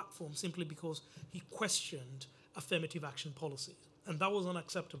no platform simply because he questioned affirmative action policies. And that was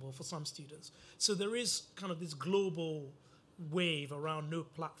unacceptable for some students. So there is kind of this global wave around no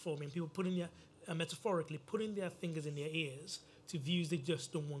platforming, people metaphorically putting their fingers in their ears to views they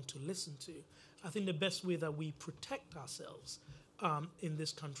just don't want to listen to. I think the best way that we protect ourselves in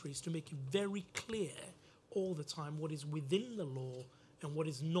this country is to make it very clear all the time what is within the law and what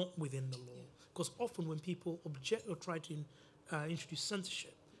is not within the law. Because often when people object or try to introduce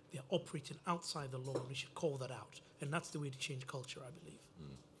censorship, they're operating outside the law, and we should call that out. And that's the way to change culture, I believe.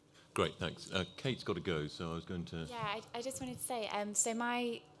 Great, thanks. Kate's got to go, so I was going to... Yeah, I just wanted to say, so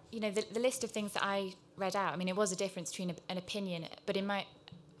the list of things that I read out, I mean, it was a difference between an opinion, but in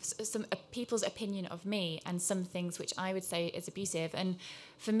some people's opinion of me and some things which I would say is abusive. And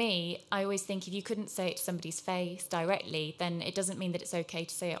for me, I always think if you couldn't say it to somebody's face directly, then it doesn't mean that it's okay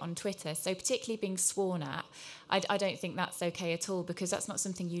to say it on Twitter. So particularly being sworn at, I don't think that's okay at all, because that's not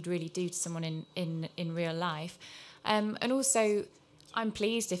something you'd really do to someone in real life. And also, I'm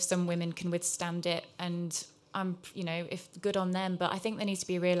pleased if some women can withstand it, and if good on them. But I think there needs to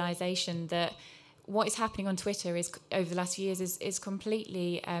be a realisation that what is happening on Twitter is over the last few years is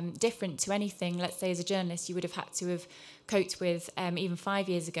completely different to anything, let's say, as a journalist, you would have had to have coped with even 5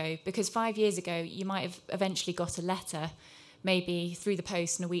 years ago. Because 5 years ago, you might have eventually got a letter, maybe through the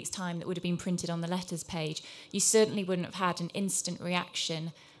post in a week's time, that would have been printed on the letters page. You certainly wouldn't have had an instant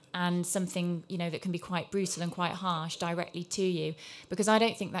reaction and something, you know, that can be quite brutal and quite harsh directly to you. Because I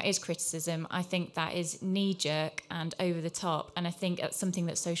don't think that is criticism. I think that is knee-jerk and over the top. And I think that's something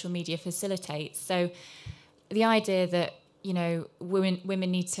that social media facilitates. So the idea that, you know, women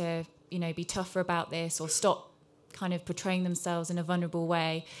need to, you know, be tougher about this or stop kind of portraying themselves in a vulnerable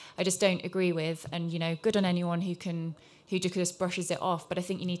way, I just don't agree with. And, you know, good on anyone who just brushes it off. But I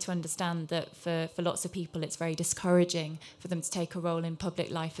think you need to understand that for lots of people, it's very discouraging for them to take a role in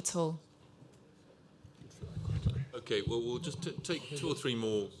public life at all. Okay, well, we'll just take 2 or 3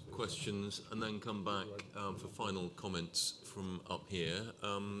 more questions and then come back for final comments from up here.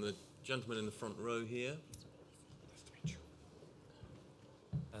 The gentleman in the front row here.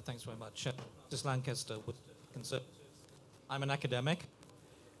 Thanks very much. This is Lancaster with Conservatives. I'm an academic.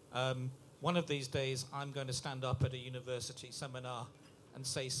 One of these days, I'm going to stand up at a university seminar and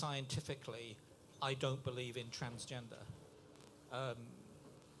say scientifically, I don't believe in transgender.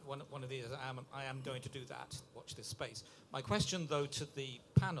 One of these, I am going to do that. Watch this space. My question, though, to the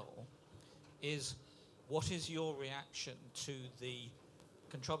panel is, what is your reaction to the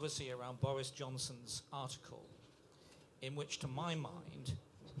controversy around Boris Johnson's article, in which, to my mind,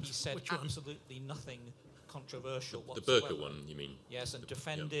 he said absolutely nothing controversial whatsoever. The burqa one, you mean? Yes, and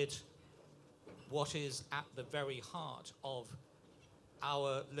defended what is at the very heart of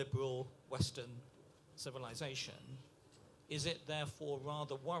our liberal Western civilization. Is it therefore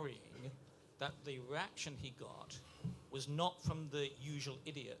rather worrying that the reaction he got was not from the usual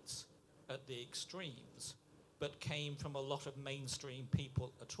idiots at the extremes, but came from a lot of mainstream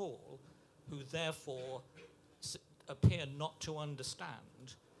people at all, who therefore appear not to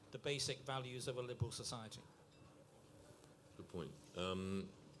understand the basic values of a liberal society? Good point.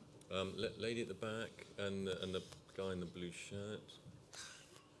 Lady at the back and the guy in the blue shirt.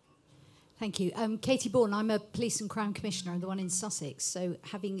 Thank you. Katie Bourne, I'm a Police and Crown Commissioner, the one in Sussex. So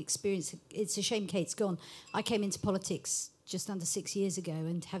having experienced, it's a shame Kate's gone. I came into politics just under 6 years ago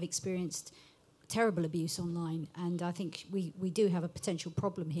and have experienced terrible abuse online. And I think we do have a potential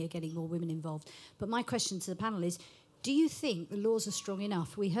problem here getting more women involved. But my question to the panel is, do you think the laws are strong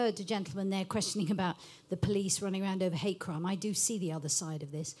enough? We heard a gentleman there questioning about the police running around over hate crime. I do see the other side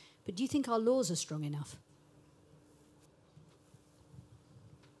of this. But do you think our laws are strong enough?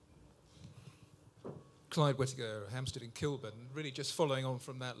 Clyde Whittaker, Hampstead and Kilburn. Really just following on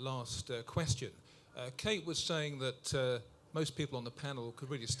from that last question. Kate was saying that most people on the panel could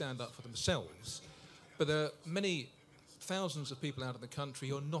really stand up for themselves. But there are many thousands of people out in the country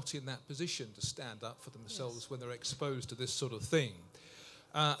who are not in that position to stand up for themselves when they're exposed to this sort of thing.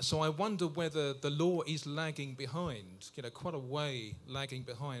 So I wonder whether the law is lagging behind, quite a way lagging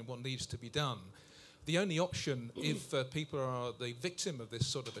behind what needs to be done. The only option, if people are the victim of this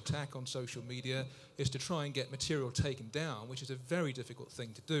sort of attack on social media, is to try and get material taken down, which is a very difficult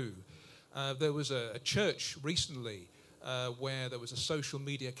thing to do. There was a church recently where there was a social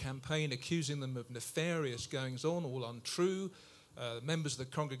media campaign accusing them of nefarious goings-on, all untrue. Members of the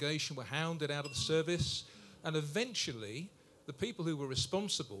congregation were hounded out of the service, and eventually the people who were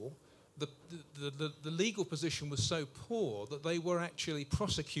responsible, the legal position was so poor that they were actually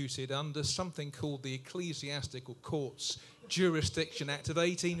prosecuted under something called the Ecclesiastical Courts Jurisdiction Act of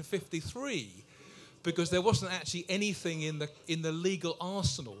 1853, because there wasn't actually anything in the legal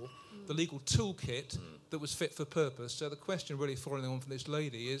arsenal, the legal toolkit, that was fit for purpose. So the question really following on from this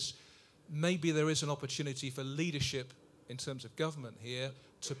lady is, maybe there is an opportunity for leadership in terms of government here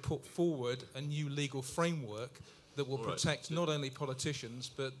to put forward a new legal framework that will protect not only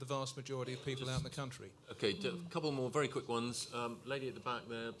politicians but the vast majority of people out in the country. Okay, a couple more very quick ones. Lady at the back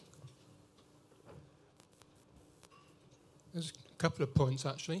there. There's a couple of points,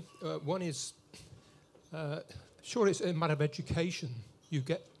 actually. One is, sure, it's a matter of education. You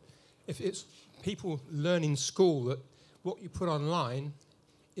get, if it's people learn in school that what you put online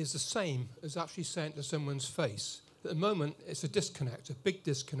is the same as actually saying it to someone's face. At the moment, it's a disconnect, a big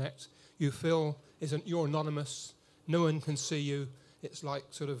disconnect. You feel you're anonymous. No one can see you. It's like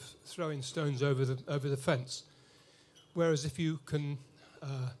sort of throwing stones over the fence. Whereas if you can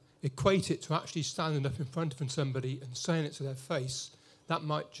equate it to actually standing up in front of somebody and saying it to their face, that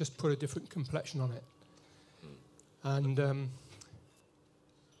might just put a different complexion on it. And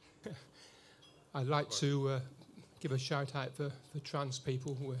I'd like to give a shout out for trans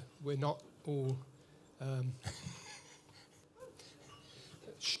people. We're not all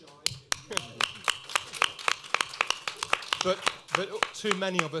shy. but too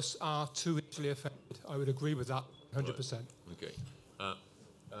many of us are too easily offended. I would agree with that 100%. Right. Okay.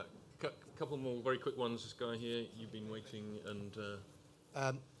 Couple more very quick ones. This guy here, you've been waiting, and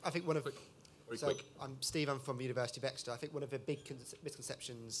I think one of very quick. I'm Steve. I'm from the University of Exeter. I think one of the big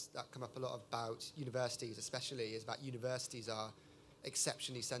misconceptions that come up a lot about universities, especially, is that universities are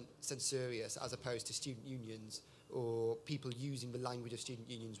exceptionally censorious as opposed to student unions or people using the language of student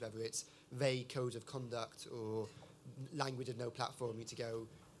unions, whether it's vague codes of conduct or language of no platforming, to go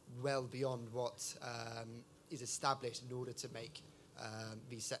well beyond what is established in order to make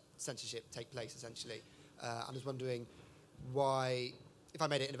the censorship take place, essentially. I was wondering why, if I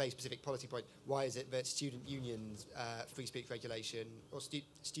made it in a very specific policy point, why is it that student unions, free speech regulation, or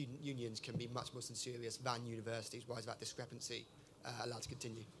student unions can be much more censorious than universities? Why is that discrepancy allowed to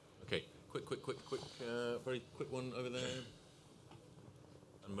continue? Okay, quick, very quick one over there.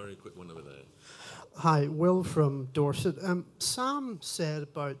 And very quick one over there. Hi, Will from Dorset. Sam said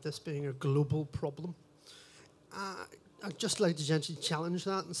about this being a global problem. I'd just like to gently challenge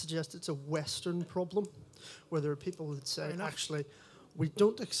that and suggest it's a Western problem, where there are people that say, actually, we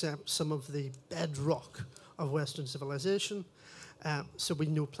don't accept some of the bedrock of Western civilization, so we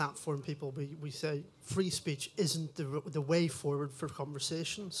no platform people. We say free speech isn't the way forward for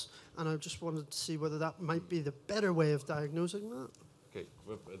conversations, and I just wanted to see whether that might be the better way of diagnosing that. Okay,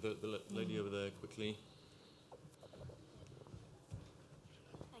 the lady over there, quickly.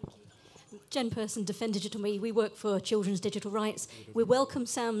 Jen Person, Defend Digital Me. We work for children's digital rights. We welcome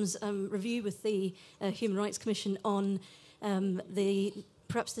Sam's review with the Human Rights Commission on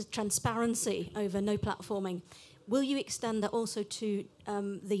perhaps the transparency over no platforming. Will you extend that also to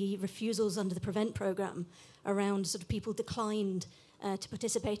the refusals under the Prevent programme around sort of people declined to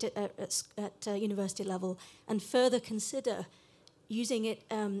participate at university level, and further consider using it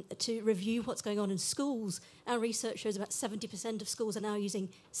to review what's going on in schools? Our research shows about 70% of schools are now using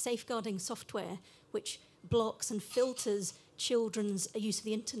safeguarding software, which blocks and filters children's use of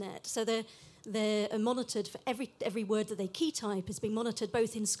the internet. So they're monitored for every word that they key type is being monitored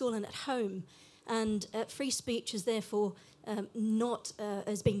both in school and at home. And free speech is therefore not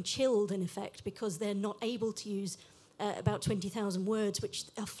as being chilled in effect, because they're not able to use about 20,000 words, which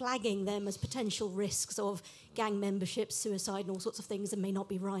are flagging them as potential risks of gang membership, suicide, and all sorts of things that may not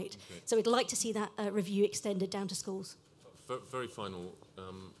be right. Okay. So we'd like to see that review extended down to schools. Very final.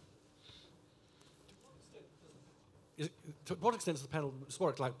 To what extent does the panel,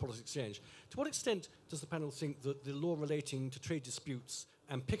 Sport like Policy Exchange, to what extent does the panel think that the law relating to trade disputes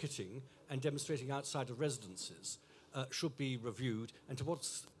and picketing and demonstrating outside of residences should be reviewed, and to what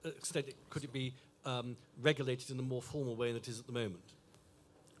extent could it be regulated in a more formal way than it is at the moment?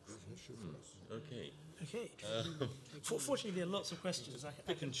 Okay. Okay. Fortunately, there are lots of questions.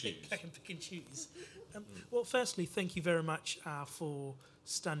 I can pick and choose. Well, firstly, thank you very much for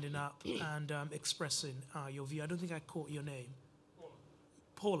standing up and expressing your view. I don't think I caught your name.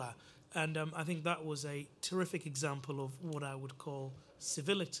 Paula. And I think that was a terrific example of what I would call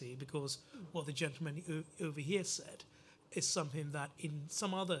civility, because what the gentleman over here said is something that in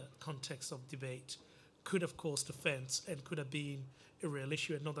some other context of debate could have caused offence and could have been a real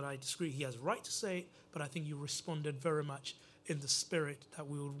issue. And not that I disagree, he has a right to say it, but I think you responded very much in the spirit that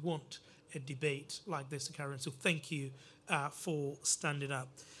we would want a debate like this to carry on. So thank you for standing up.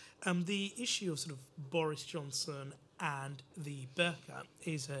 The issue of sort of Boris Johnson and the burqa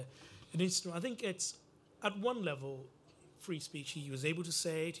is an interesting. I think it's, at one level, free speech. He was able to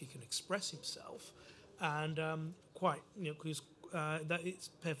say it, he can express himself, and because that it's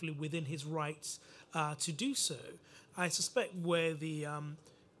perfectly within his rights to do so. I suspect where the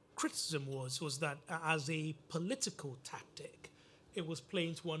criticism was that as a political tactic, it was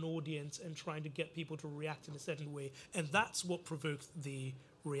playing to an audience and trying to get people to react in a certain way, and that's what provoked the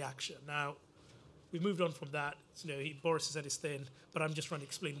reaction. Now, we've moved on from that. Boris has said his thing, but I'm just trying to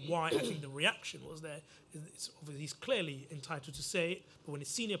explain why I think the reaction was there. He's clearly entitled to say it, but when a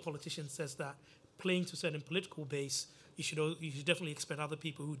senior politician says that, playing to a certain political base, you should definitely expect other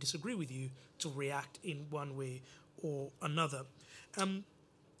people who disagree with you to react in one way or another.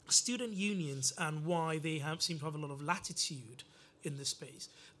 Student unions and why they seem to have a lot of latitude in this space.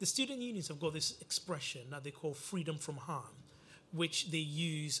 The student unions have got this expression that they call freedom from harm, which they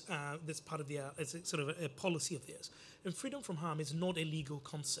use that's part of their, it's sort of a policy of theirs. And freedom from harm is not a legal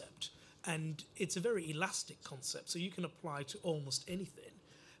concept, and it's a very elastic concept, so you can apply to almost anything.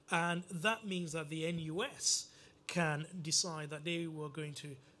 And that means that the NUS can decide that they were going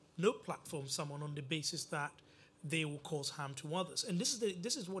to no platform someone on the basis that they will cause harm to others. And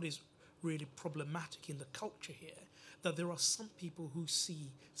this is what is really problematic in the culture here, that there are some people who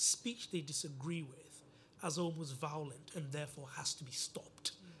see speech they disagree with as almost violent and therefore has to be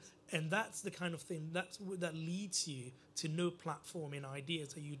stopped. And that's the kind of thing that leads you to no platform in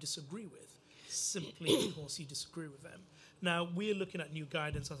ideas that you disagree with, simply because you disagree with them. Now, we're looking at new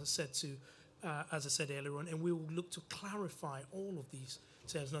guidance, as I said earlier on, and we will look to clarify all of these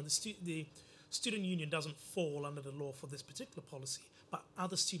terms. Now, the student union doesn't fall under the law for this particular policy, but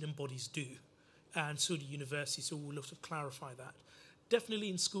other student bodies do, and so do universities, so we'll look to clarify that. Definitely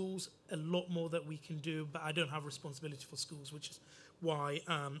in schools, a lot more that we can do, but I don't have responsibility for schools, which is why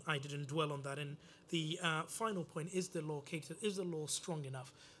I didn't dwell on that. And the final point, is the law catered? Is the law strong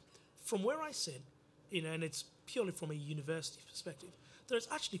enough? From where I sit, and it's purely from a university perspective, there's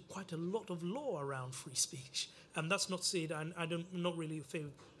actually quite a lot of law around free speech. And that's not said, I'm not really in favor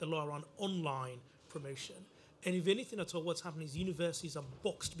of the law around online promotion. And if anything at all, what's happening is universities are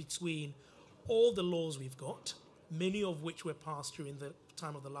boxed between all the laws we've got, many of which were passed during the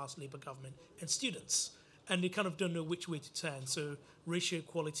time of the last Labour government, and students. And they kind of don't know which way to turn. So racial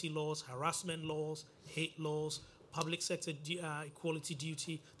equality laws, harassment laws, hate laws, public sector equality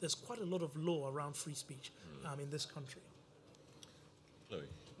duty. There's quite a lot of law around free speech in this country. Chloe.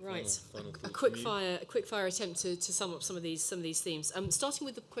 Right, Final a quick fire attempt to sum up some of these themes. Starting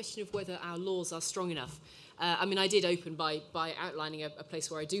with the question of whether our laws are strong enough. I mean, I did open by outlining a place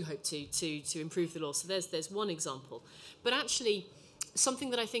where I do hope to improve the law. So there's one example, but actually, something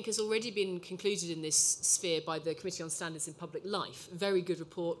that I think has already been concluded in this sphere by the Committee on Standards in Public Life, very good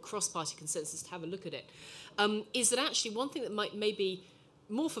report, cross-party consensus, to have a look at it, is that actually one thing that might maybe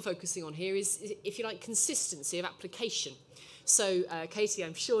more for focusing on here is, if you like, consistency of application. So, Katie,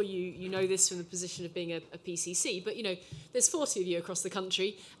 I'm sure you know this from the position of being a PCC, but, there's 40 of you across the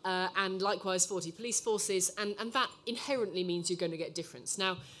country, and likewise 40 police forces, and that inherently means you're going to get difference.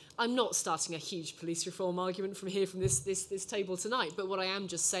 Now, I'm not starting a huge police reform argument from this table tonight, but what I am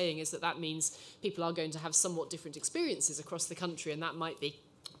just saying is that means people are going to have somewhat different experiences across the country, and that might be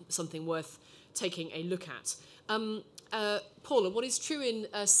something worth taking a look at. Paula, what is true in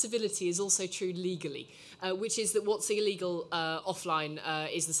civility is also true legally, which is that what's illegal offline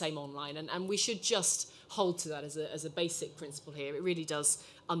is the same online, and we should just hold to that as a basic principle here. It really does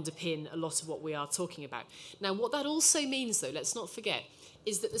underpin a lot of what we are talking about. Now, what that also means, though, let's not forget,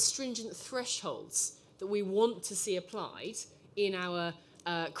 is that the stringent thresholds that we want to see applied in our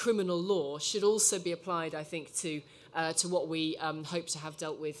criminal law should also be applied, I think, to what we hope to have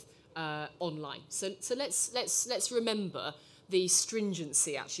dealt with online. So let's remember the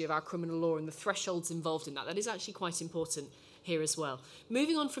stringency actually of our criminal law and the thresholds involved in that. That is actually quite important here as well.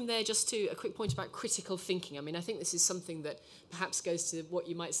 Moving on from there, just to a quick point about critical thinking. I mean, I think this is something that perhaps goes to what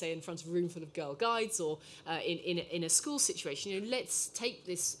you might say in front of a room full of girl guides or in a school situation. Let's take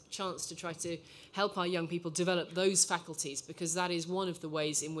this chance to try to help our young people develop those faculties, because that is one of the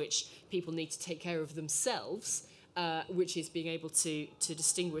ways in which people need to take care of themselves, which is being able to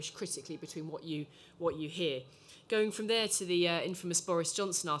distinguish critically between what you hear. Going from there to the infamous Boris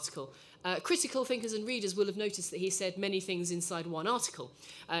Johnson article, critical thinkers and readers will have noticed that he said many things inside one article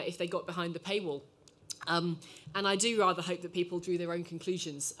if they got behind the paywall. And I do rather hope that people drew their own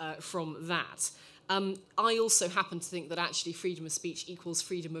conclusions from that. I also happen to think that actually freedom of speech equals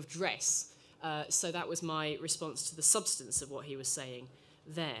freedom of dress. So that was my response to the substance of what he was saying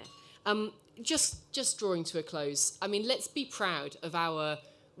there. Just drawing to a close, I mean, let's be proud of our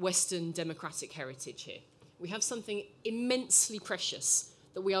Western democratic heritage here. We have something immensely precious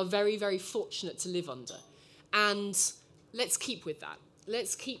that we are very, very fortunate to live under. And let's keep with that.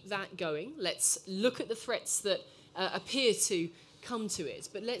 Let's keep that going. Let's look at the threats that appear to come to it,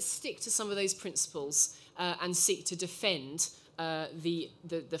 but let's stick to some of those principles and seek to defend the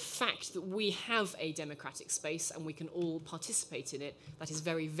fact that we have a democratic space and we can all participate in it. That is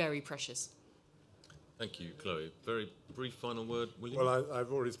very, very precious. Thank you, Chloe. Very brief final word, William? Well,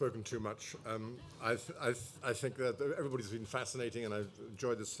 I've already spoken too much. I think that everybody's been fascinating, and I've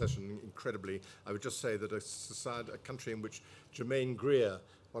enjoyed this session incredibly. I would just say that a country in which Germaine Greer,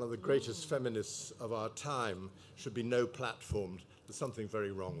 one of the greatest feminists of our time, should be no platformed. There's something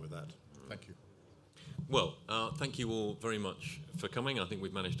very wrong with that. Thank you. Well, thank you all very much for coming. I think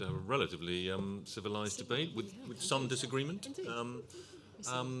we've managed to have a relatively civilised debate with some disagreement.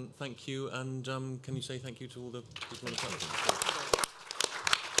 Thank you, and can you say thank you to all the people on the platform?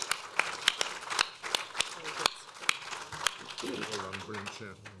 Well done, brilliant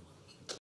chair.